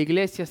 donde la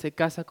iglesia se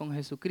casa con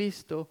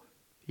Jesucristo.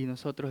 Y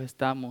nosotros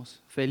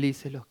estamos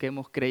felices los que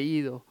hemos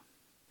creído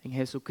en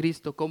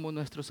Jesucristo como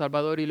nuestro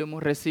Salvador y lo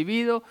hemos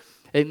recibido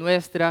en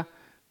nuestra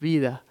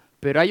vida.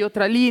 Pero hay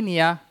otra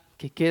línea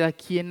que queda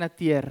aquí en la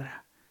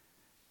tierra,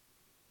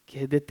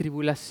 que es de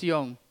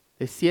tribulación,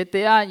 de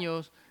 7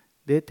 años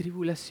de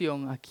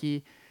tribulación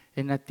aquí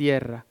en la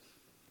tierra.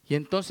 Y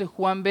entonces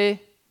Juan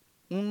ve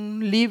un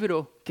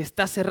libro que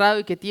está cerrado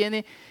y que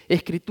tiene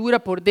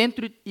escritura por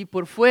dentro y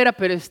por fuera,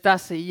 pero está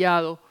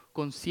sellado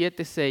con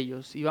 7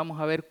 sellos. Y vamos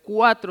a ver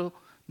 4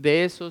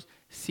 de esos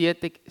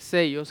 7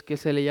 sellos que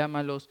se le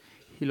llaman los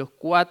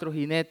 4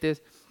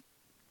 jinetes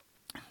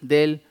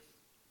del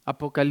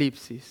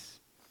Apocalipsis.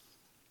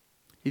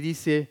 Y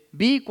dice,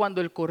 vi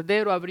cuando el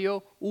Cordero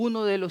abrió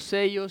uno de los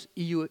sellos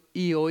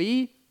y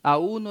oí a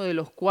uno de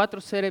los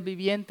 4 seres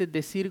vivientes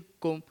decir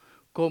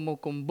como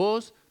con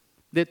voz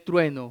de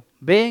trueno,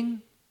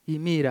 ven y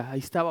mira. Ahí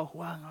estaba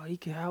Juan, ahí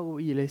qué hago,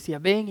 y le decía,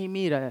 ven y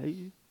mira.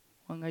 Y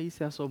Juan ahí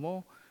se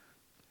asomó,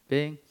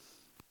 ven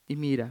y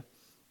mira.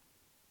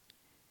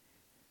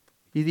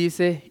 Y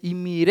dice, y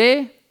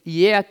miré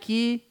y he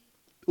aquí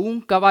un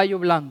caballo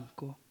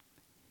blanco,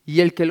 y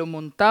el que lo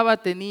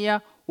montaba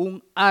tenía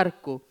un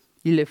arco,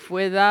 y le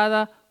fue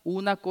dada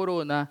una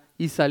corona,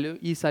 y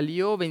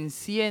salió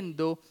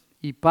venciendo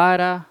y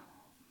para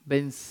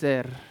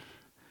vencer.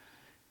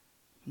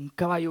 Un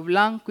caballo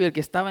blanco, y el que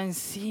estaba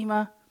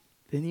encima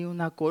tenía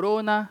una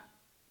corona,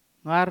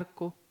 un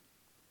arco,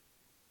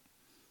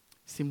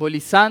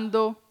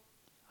 simbolizando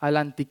al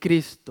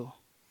anticristo.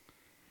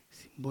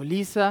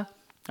 Simboliza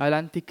al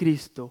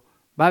anticristo.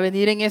 Va a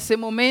venir en ese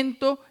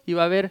momento y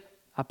va a haber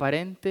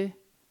aparente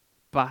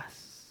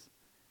paz.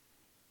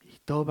 Y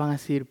todos van a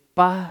decir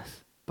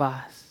paz,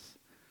 paz.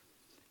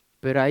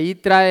 Pero ahí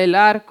trae el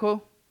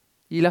arco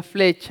y la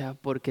flecha,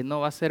 porque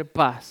no va a ser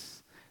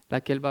paz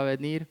la que él va a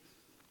venir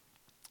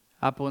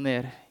a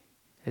poner.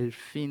 El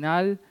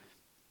final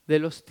de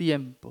los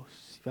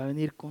tiempos. Va a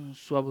venir con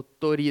su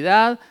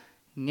autoridad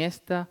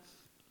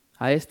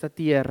a esta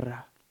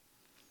tierra.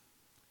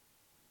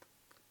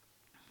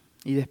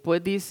 Y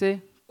después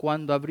dice,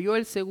 cuando abrió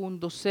el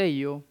segundo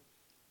sello,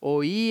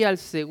 oí al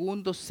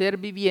segundo ser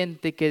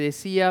viviente que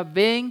decía,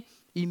 ven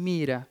y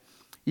mira.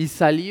 Y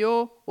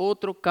salió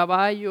otro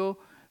caballo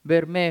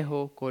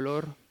bermejo,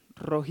 color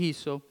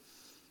rojizo,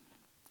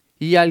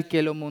 y al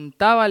que lo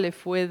montaba le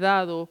fue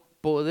dado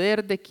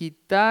poder de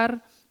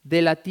quitar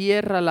de la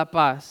tierra la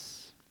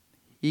paz,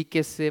 y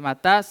que se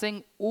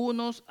matasen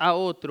unos a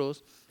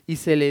otros, y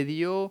se le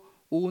dio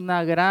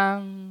una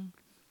gran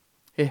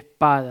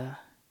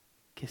espada,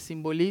 que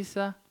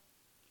simboliza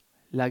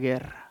la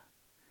guerra.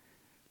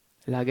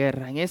 La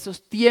guerra. En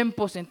esos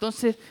tiempos,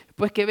 entonces,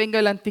 después que venga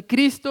el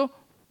anticristo,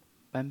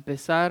 va a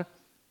empezar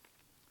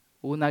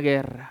una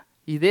guerra.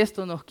 Y de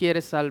esto nos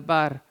quiere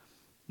salvar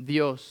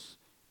Dios.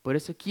 Por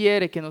eso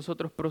quiere que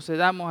nosotros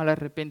procedamos al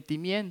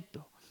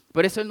arrepentimiento.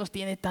 Por eso Él nos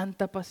tiene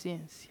tanta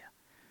paciencia.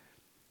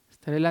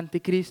 Estará el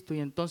anticristo y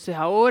entonces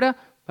ahora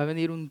va a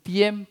venir un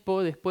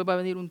tiempo, después va a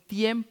venir un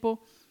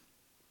tiempo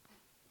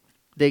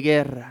de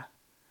guerra.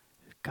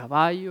 El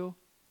caballo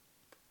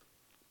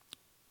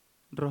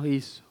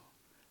rojizo.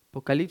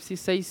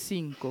 Apocalipsis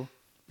 6:5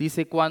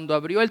 dice, cuando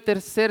abrió el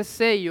tercer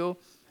sello,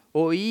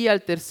 oí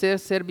al tercer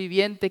ser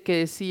viviente que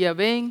decía,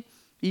 ven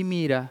y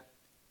mira.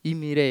 Y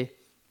miré,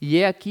 y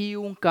he aquí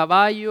un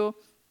caballo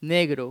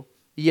negro,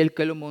 y el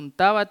que lo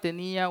montaba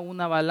tenía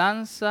una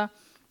balanza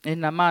en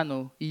la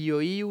mano, y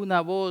oí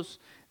una voz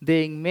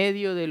de en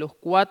medio de los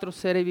 4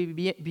 seres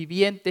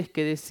vivientes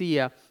que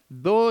decía,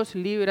 2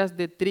 libras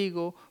de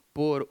trigo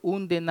por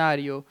 1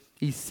 denario,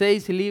 y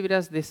 6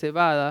 libras de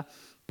cebada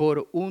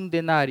por 1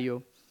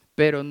 denario,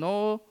 pero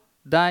no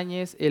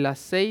dañes el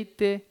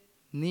aceite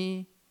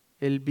ni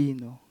el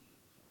vino.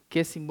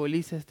 ¿Qué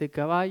simboliza este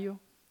caballo?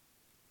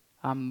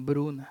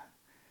 Hambruna.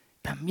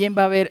 También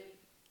va a haber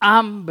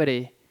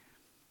hambre.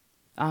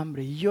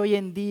 Hambre. Y hoy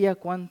en día,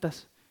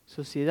 ¿cuántas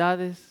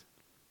sociedades?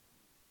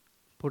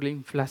 Por la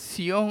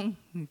inflación,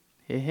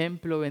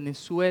 ejemplo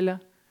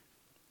Venezuela,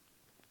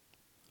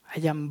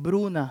 hay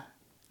hambruna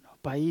en los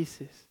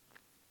países.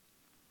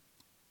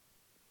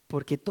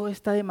 Porque todo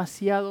está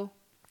demasiado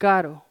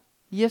caro.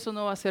 Y eso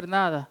no va a hacer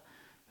nada.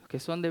 Los que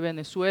son de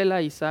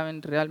Venezuela y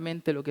saben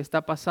realmente lo que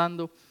está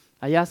pasando,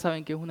 allá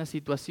saben que es una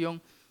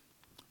situación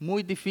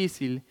muy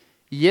difícil.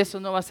 Y eso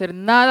no va a ser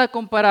nada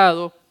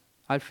comparado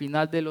al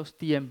final de los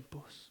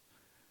tiempos.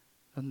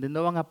 Donde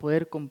no van a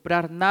poder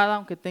comprar nada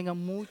aunque tengan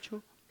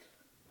mucho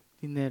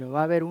dinero.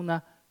 Va a haber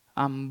una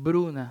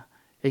hambruna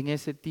en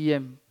ese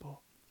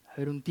tiempo. Va a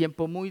haber un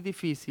tiempo muy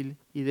difícil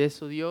y de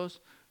eso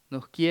Dios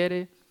nos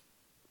quiere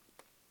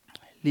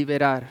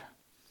liberar.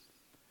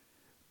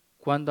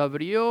 Cuando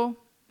abrió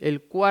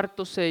el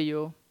cuarto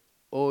sello,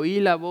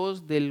 oí la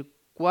voz del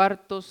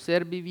cuarto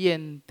ser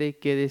viviente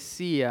que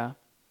decía,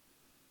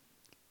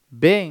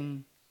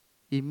 ven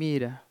y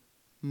mira.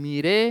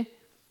 Miré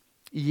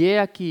y he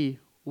aquí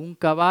un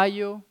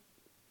caballo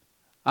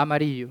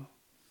amarillo.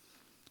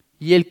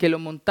 Y el que lo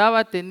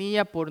montaba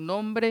tenía por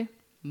nombre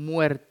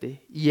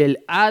Muerte. Y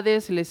el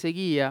Hades le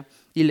seguía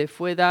y le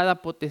fue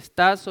dada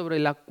potestad sobre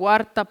la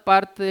 4ª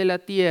parte de la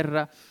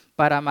tierra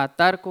para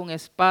matar con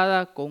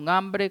espada, con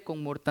hambre,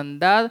 con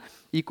mortandad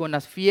y con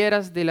las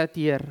fieras de la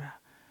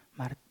tierra.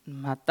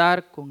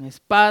 Matar con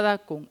espada,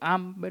 con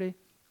hambre,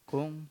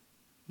 con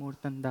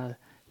mortandad.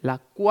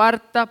 La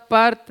 4ª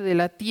parte de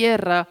la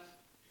tierra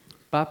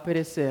va a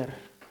perecer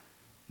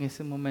en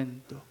ese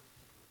momento.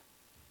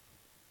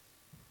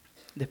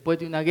 Después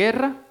de una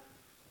guerra,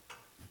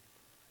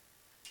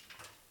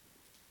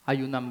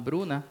 hay una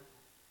hambruna,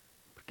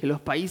 porque los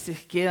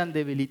países quedan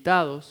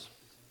debilitados.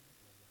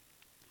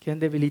 quedan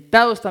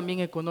debilitados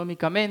también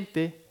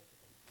económicamente.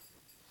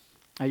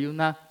 Hay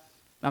una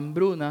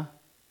hambruna.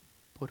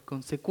 Por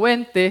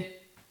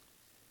consecuente,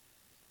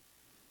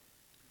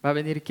 va a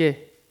venir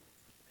 ¿qué?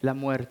 La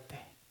muerte.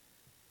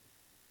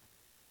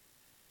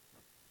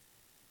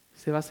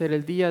 Se va a hacer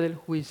el día del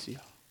juicio.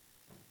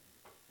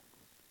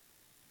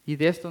 Y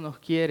de esto nos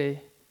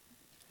quiere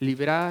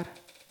librar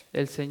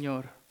el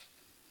Señor.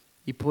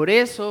 Y por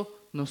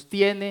eso nos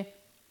tiene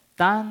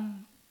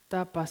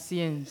tanta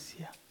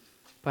paciencia,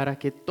 para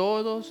que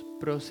todos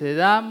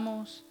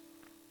procedamos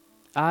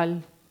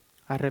al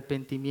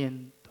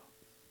arrepentimiento.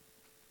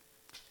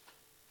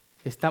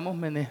 ¿Estamos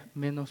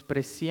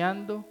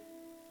menospreciando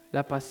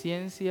la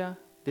paciencia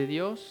de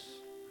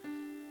Dios?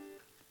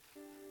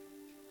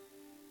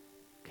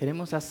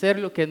 ¿Queremos hacer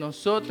lo que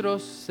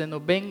nosotros se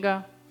nos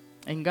venga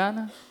en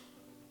gana?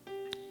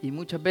 Y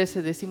muchas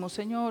veces decimos,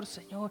 Señor,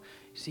 Señor,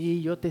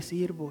 sí, yo te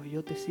sirvo.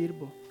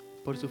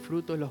 Por sus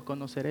frutos los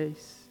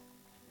conoceréis.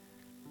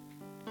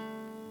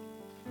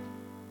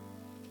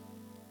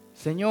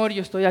 Señor,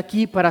 yo estoy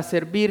aquí para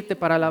servirte,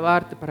 para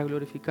alabarte, para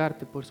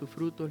glorificarte. Por sus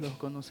frutos los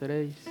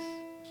conoceréis.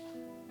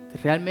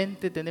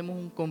 Realmente tenemos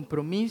un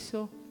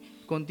compromiso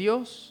con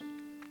Dios.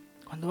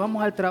 Cuando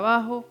vamos al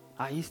trabajo,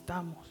 ahí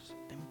estamos,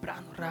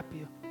 temprano,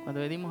 rápido. Cuando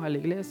venimos a la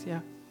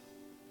iglesia,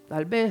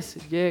 tal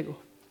vez llego,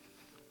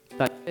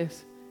 tal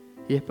vez.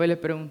 Y después le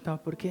preguntamos,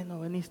 ¿por qué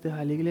no viniste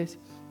a la iglesia?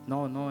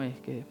 No, es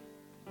que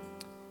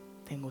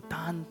tengo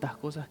tantas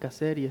cosas que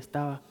hacer y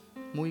estaba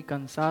muy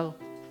cansado.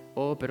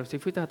 Oh, pero ¿sí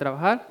fuiste a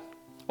trabajar?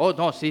 Oh,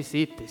 no, sí,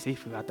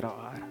 fui a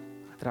trabajar.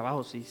 A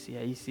trabajo, sí,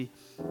 ahí sí.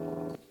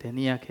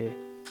 Tenía que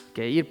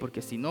ir,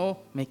 porque si no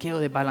me quedo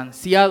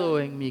desbalanceado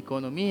en mi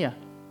economía.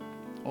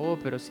 Oh,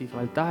 pero si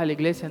faltas a la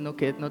iglesia no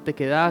te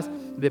quedas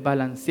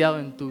desbalanceado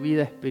en tu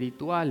vida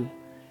espiritual.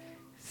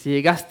 Si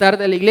llegas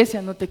tarde a la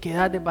iglesia no te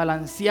quedas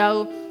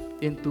desbalanceado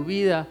en tu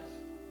vida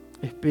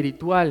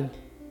espiritual.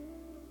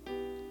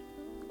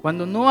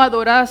 Cuando no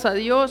adoras a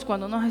Dios,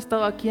 cuando no has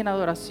estado aquí en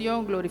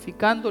adoración,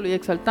 glorificándolo y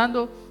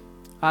exaltando,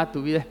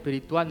 tu vida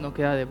espiritual no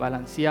queda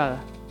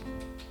desbalanceada.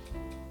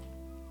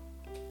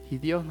 Y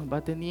Dios nos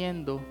va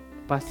teniendo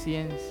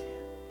paciencia.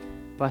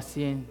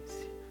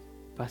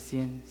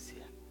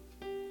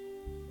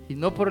 Y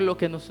no por lo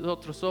que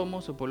nosotros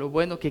somos o por lo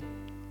bueno que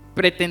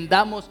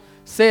pretendamos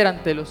ser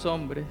ante los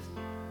hombres,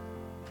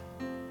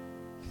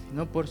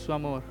 sino por su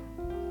amor,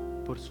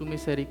 por su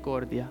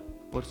misericordia,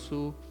 por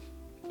su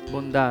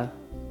bondad.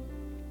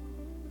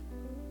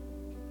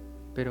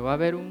 Pero va a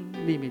haber un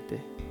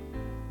límite.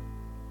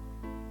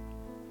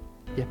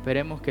 Y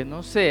esperemos que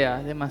no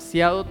sea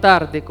demasiado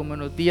tarde como en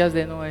los días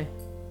de Noé.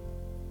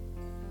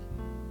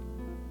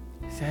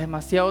 Sea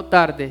demasiado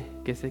tarde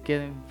que se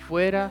queden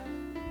fuera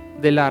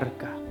del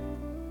arca.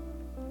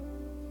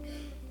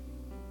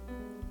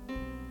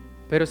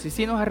 Pero si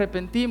sí nos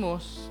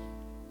arrepentimos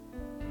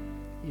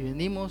y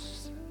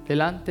venimos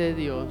delante de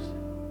Dios,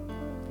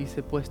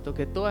 dice, puesto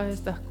que todas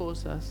estas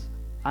cosas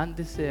han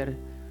de ser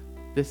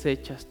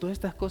desechas, todas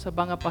estas cosas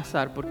van a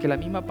pasar, porque la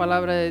misma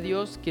palabra de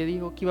Dios que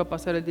dijo que iba a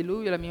pasar el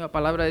diluvio, la misma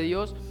palabra de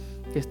Dios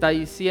que está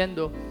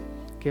diciendo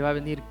que va a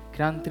venir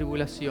gran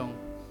tribulación.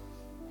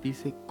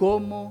 Dice,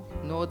 ¿cómo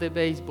no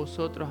debéis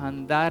vosotros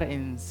andar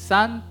en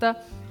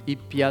santa y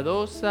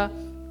piadosa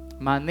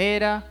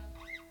manera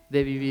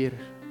de vivir?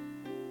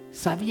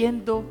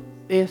 Sabiendo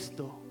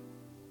esto,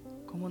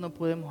 ¿cómo no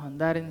podemos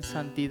andar en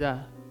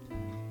santidad?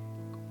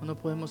 ¿Cómo no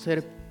podemos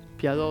ser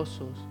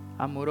piadosos,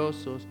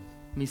 amorosos,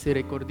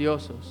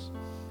 misericordiosos,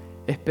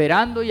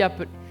 esperando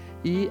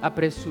y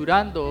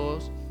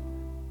apresurándoos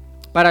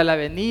para la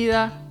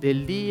venida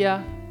del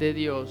día de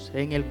Dios,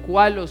 en el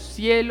cual los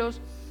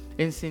cielos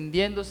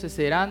encendiéndose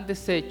serán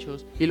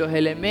deshechos y los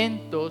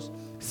elementos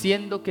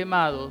siendo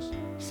quemados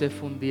se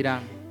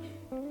fundirán?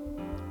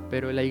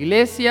 Pero la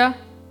iglesia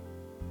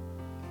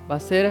va a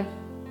ser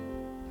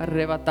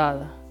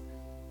arrebatada.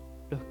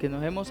 Los que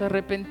nos hemos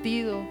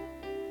arrepentido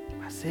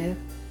va a ser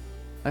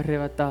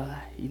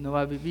arrebatada y no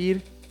va a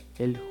vivir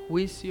el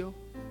juicio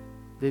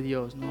de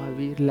Dios, no va a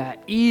vivir la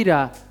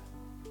ira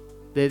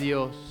de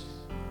Dios.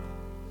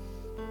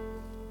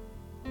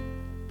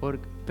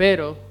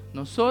 Pero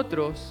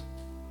nosotros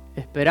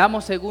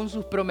esperamos, según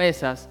sus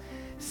promesas,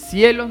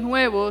 cielos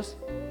nuevos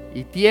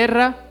y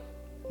tierra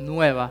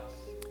nueva,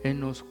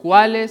 en los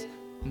cuales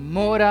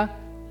mora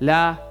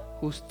la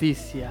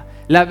justicia,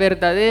 la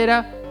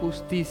verdadera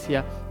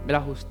justicia,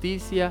 la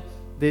justicia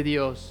de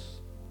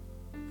Dios.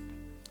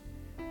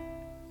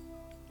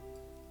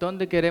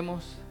 ¿Dónde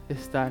queremos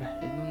estar?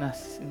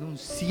 ¿En un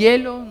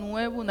cielo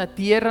nuevo, una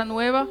tierra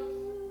nueva?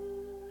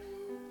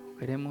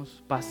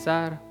 Queremos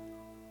pasar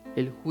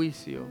el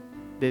juicio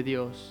de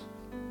Dios,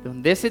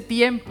 donde ese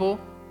tiempo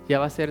ya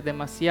va a ser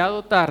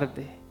demasiado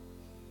tarde.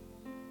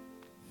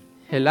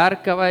 El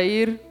arca va a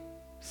ir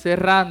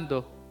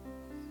cerrando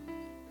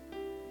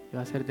y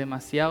va a ser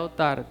demasiado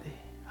tarde.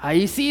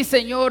 Ahí sí,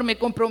 Señor, me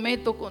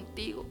comprometo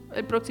contigo.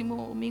 El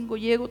próximo domingo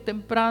llego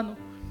temprano.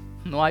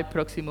 No hay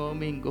próximo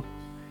domingo.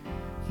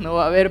 No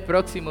va a haber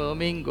próximo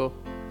domingo.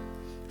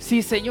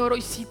 Sí, Señor,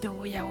 hoy sí te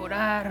voy a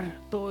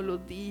orar todos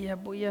los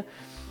días, voy a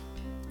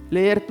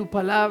leer tu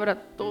palabra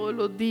todos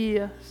los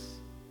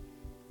días.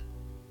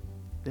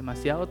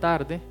 Demasiado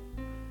tarde.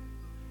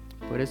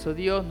 Por eso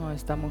Dios nos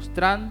está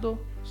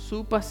mostrando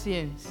su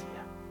paciencia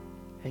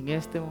en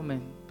este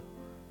momento,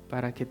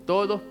 para que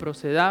todos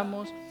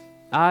procedamos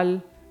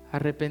al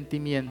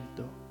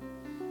arrepentimiento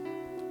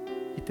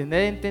y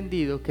tener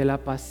entendido que la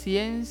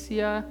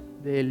paciencia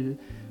de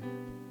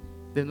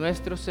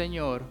nuestro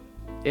Señor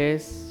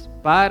es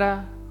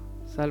para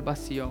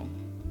salvación.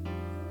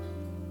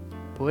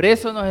 Por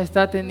eso nos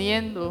está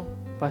teniendo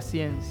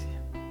paciencia,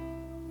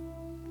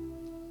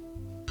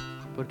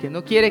 porque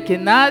no quiere que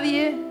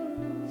nadie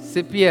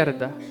se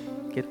pierda,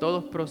 que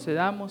todos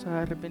procedamos al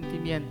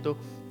arrepentimiento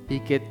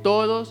y que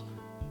todos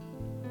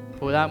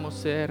podamos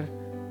ser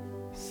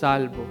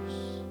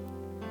salvos.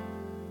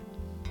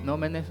 No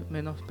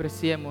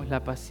menospreciemos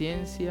la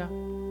paciencia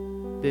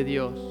de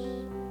Dios.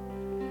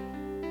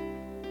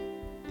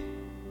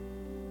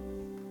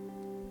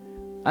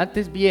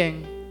 Antes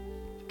bien,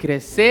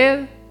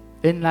 creced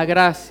en la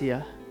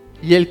gracia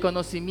y el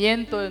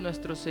conocimiento de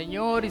nuestro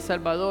Señor y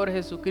Salvador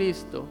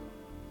Jesucristo.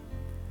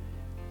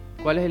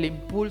 ¿Cuál es el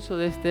impulso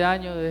de este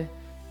año de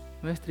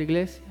nuestra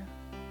iglesia?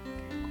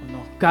 Que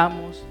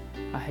conozcamos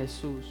a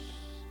Jesús.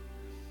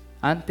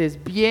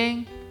 Antes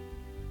bien,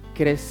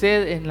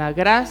 creced en la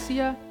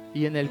gracia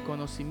y en el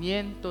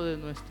conocimiento de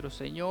nuestro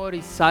Señor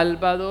y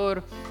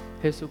Salvador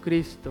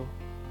Jesucristo.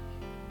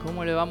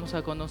 ¿Cómo le vamos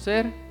a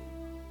conocer?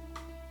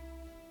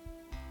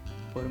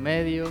 Por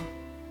medio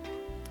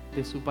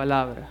de su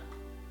palabra.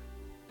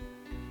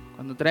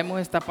 Cuando traemos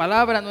esta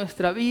palabra a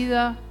nuestra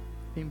vida,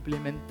 la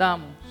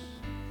implementamos.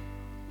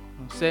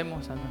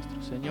 Conocemos a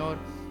nuestro Señor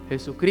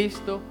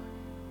Jesucristo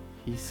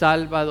y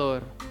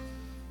Salvador.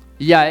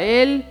 Y a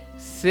Él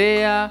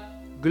sea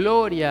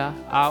gloria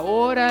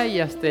ahora y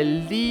hasta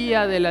el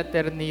día de la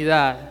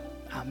eternidad.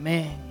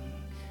 Amén.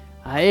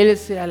 A Él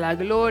sea la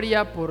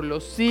gloria por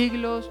los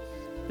siglos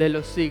de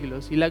los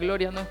siglos. Y la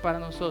gloria no es para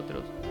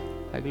nosotros.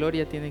 La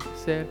gloria tiene que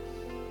ser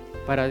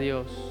para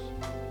Dios.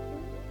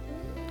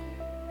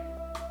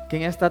 Que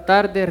en esta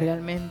tarde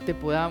realmente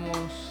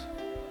podamos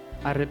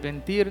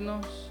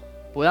arrepentirnos,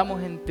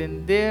 podamos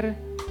entender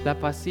la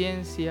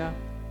paciencia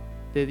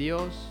de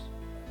Dios,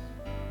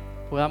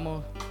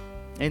 podamos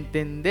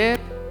entender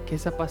que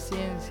esa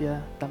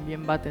paciencia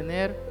también va a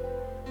tener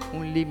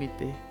un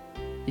límite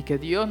y que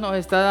Dios nos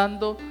está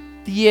dando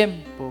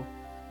tiempo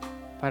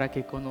para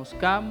que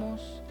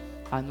conozcamos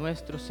a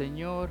nuestro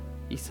Señor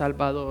y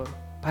Salvador,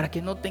 para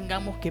que no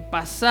tengamos que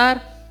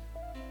pasar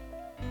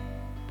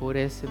por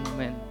ese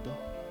momento,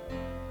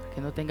 para que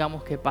no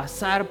tengamos que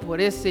pasar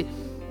por ese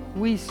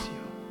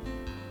juicio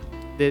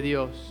de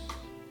Dios.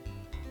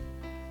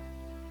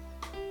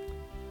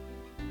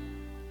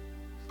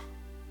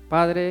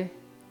 Padre,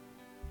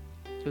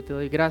 yo te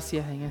doy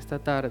gracias en esta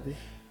tarde.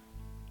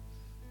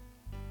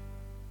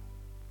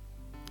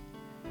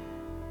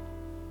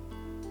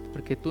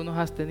 Porque tú nos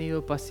has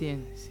tenido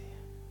paciencia.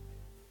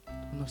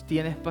 Tú nos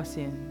tienes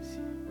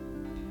paciencia.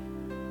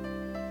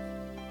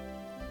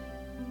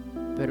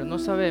 Pero no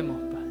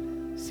sabemos,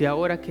 Padre, si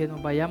ahora que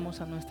nos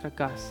vayamos a nuestra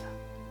casa,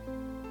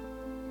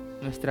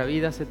 nuestra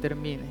vida se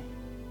termine.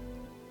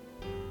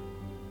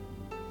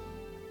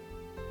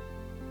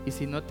 Y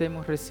si no te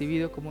hemos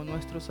recibido como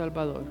nuestro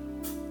Salvador,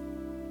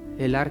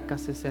 el arca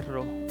se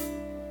cerró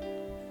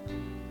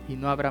y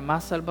no habrá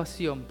más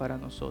salvación para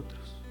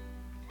nosotros.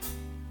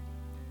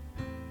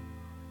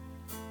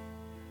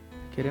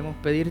 Queremos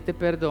pedirte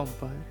perdón,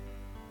 Padre.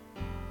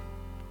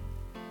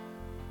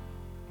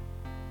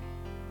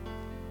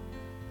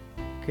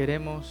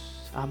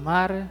 Queremos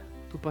amar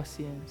tu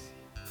paciencia.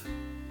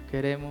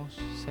 Queremos,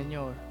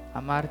 Señor,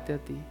 amarte a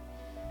ti.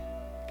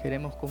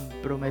 Queremos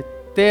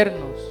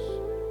comprometernos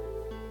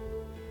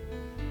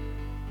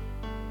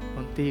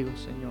contigo,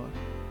 Señor.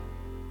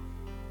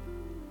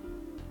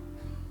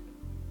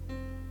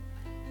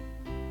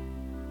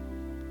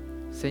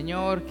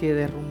 Señor, que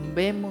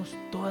derrumbemos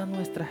todas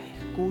nuestras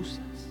excusas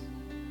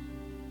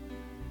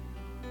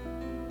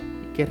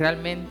y que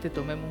realmente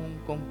tomemos un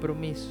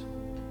compromiso,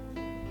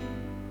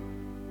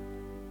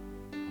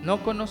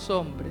 no con los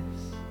hombres,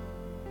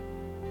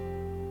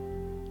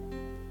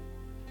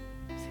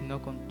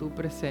 sino con tu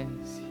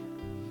presencia.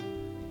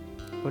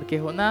 Porque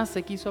Jonás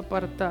se quiso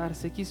apartar,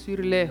 se quiso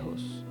ir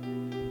lejos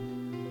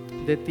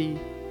de ti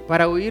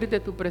para huir de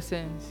tu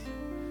presencia.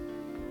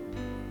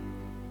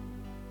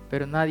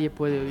 Pero nadie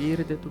puede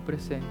huir de tu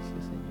presencia,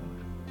 Señor.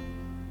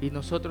 Y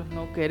nosotros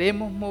no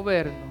queremos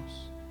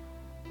movernos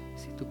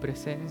si tu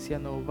presencia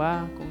no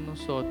va con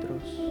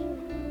nosotros.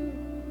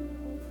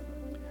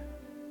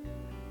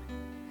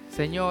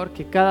 Señor,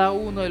 que cada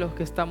uno de los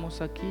que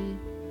estamos aquí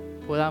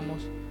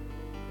podamos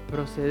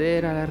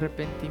proceder al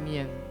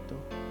arrepentimiento.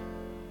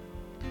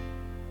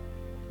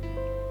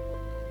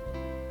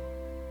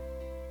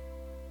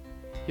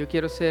 Yo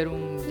quiero hacer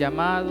un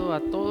llamado a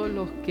todos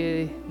los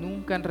que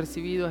nunca han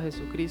recibido a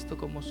Jesucristo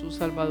como su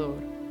Salvador.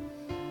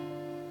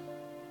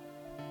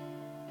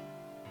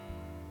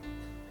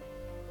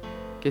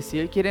 que si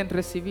hoy quieren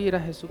recibir a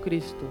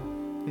Jesucristo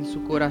en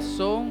su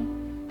corazón,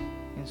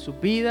 en sus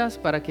vidas,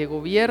 para que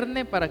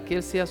gobierne, para que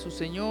Él sea su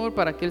Señor,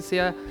 para que Él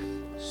sea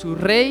su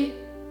Rey,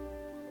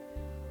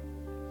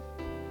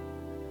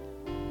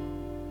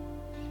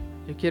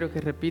 yo quiero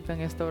que repitan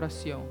esta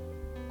oración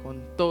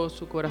con todo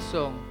su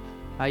corazón,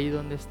 ahí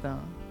donde están.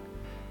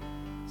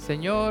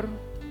 Señor,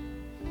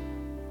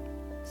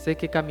 sé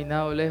que he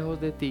caminado lejos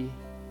de ti.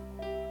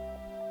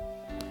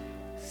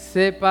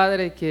 Sé,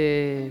 Padre,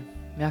 que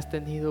me has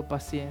tenido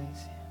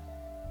paciencia.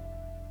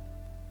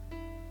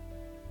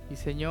 Y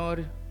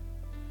Señor,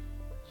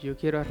 yo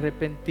quiero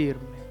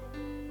arrepentirme.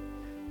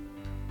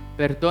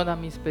 Perdona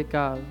mis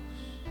pecados.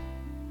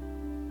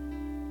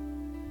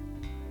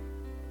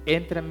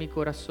 Entra en mi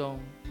corazón.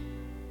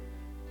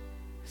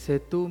 Sé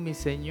tú mi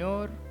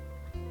Señor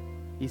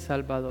y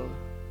Salvador.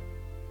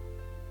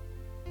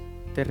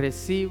 Te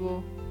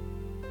recibo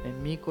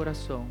en mi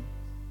corazón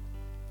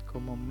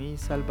como mi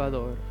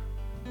Salvador.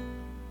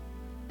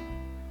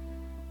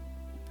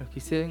 Los que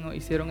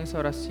hicieron esa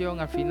oración,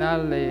 al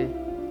final me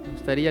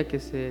gustaría que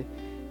se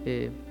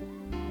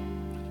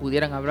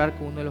pudieran hablar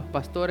con uno de los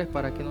pastores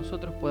para que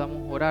nosotros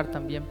podamos orar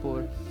también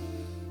por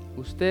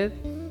usted.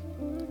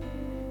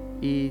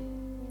 Y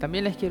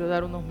también les quiero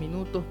dar unos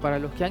minutos para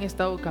los que han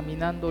estado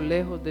caminando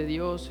lejos de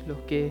Dios, los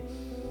que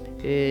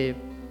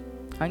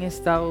han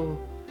estado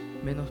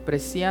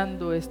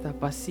menospreciando esta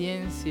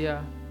paciencia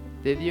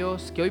de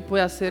Dios, que hoy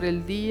pueda ser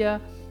el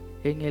día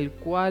en el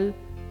cual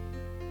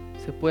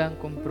se puedan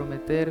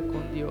comprometer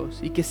con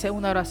Dios y que sea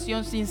una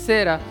oración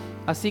sincera,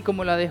 así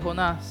como la de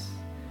Jonás.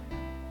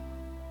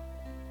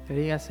 Que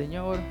diga: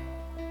 Señor,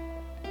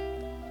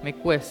 me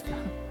cuesta,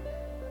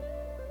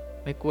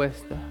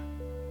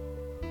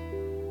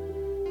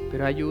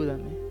 pero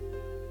ayúdame.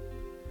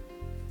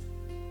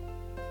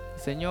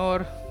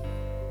 Señor,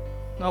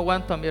 no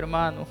aguanto a mi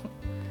hermano,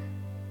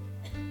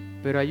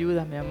 pero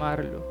ayúdame a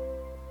amarlo.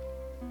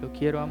 Lo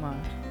quiero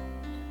amar.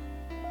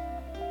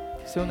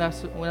 Que sea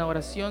una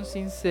oración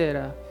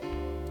sincera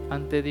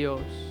ante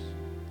Dios.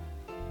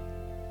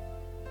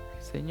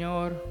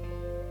 Señor,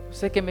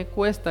 sé que me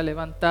cuesta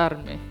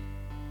levantarme.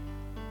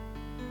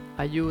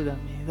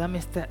 Ayúdame, dame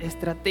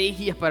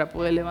estrategias para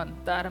poder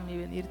levantarme y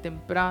venir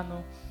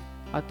temprano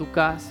a tu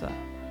casa.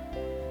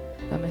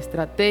 Dame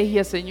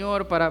estrategias,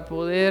 Señor, para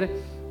poder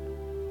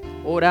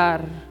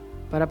orar,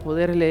 para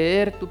poder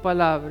leer tu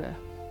palabra,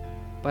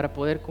 para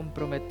poder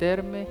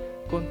comprometerme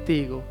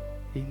contigo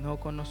y no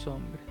con los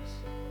hombres.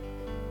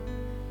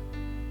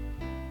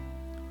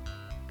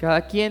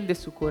 Cada quien de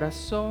su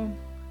corazón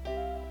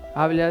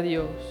hable a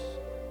Dios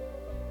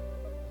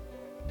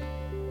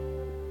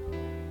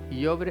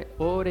y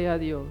ore a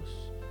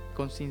Dios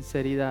con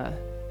sinceridad.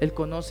 Él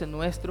conoce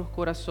nuestros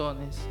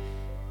corazones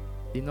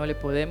y no le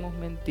podemos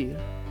mentir,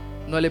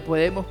 no le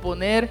podemos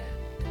poner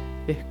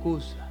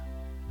excusa.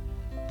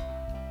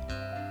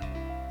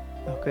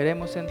 Nos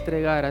queremos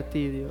entregar a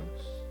ti, Dios.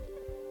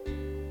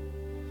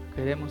 Nos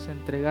queremos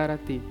entregar a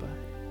ti,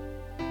 Padre.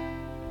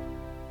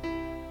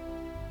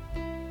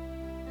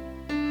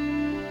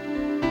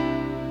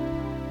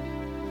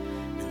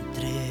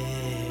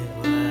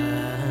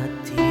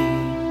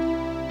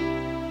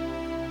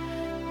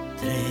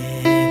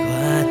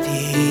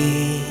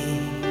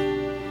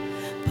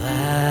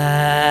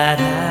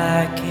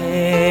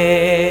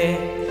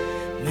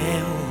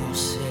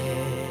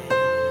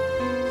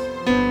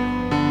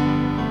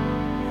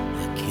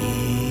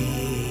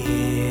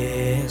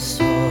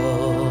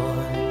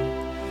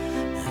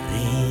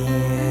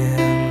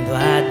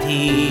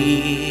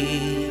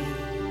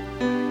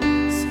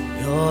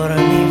 Señor,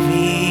 mi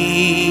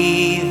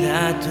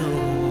vida tú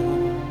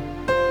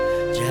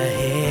ya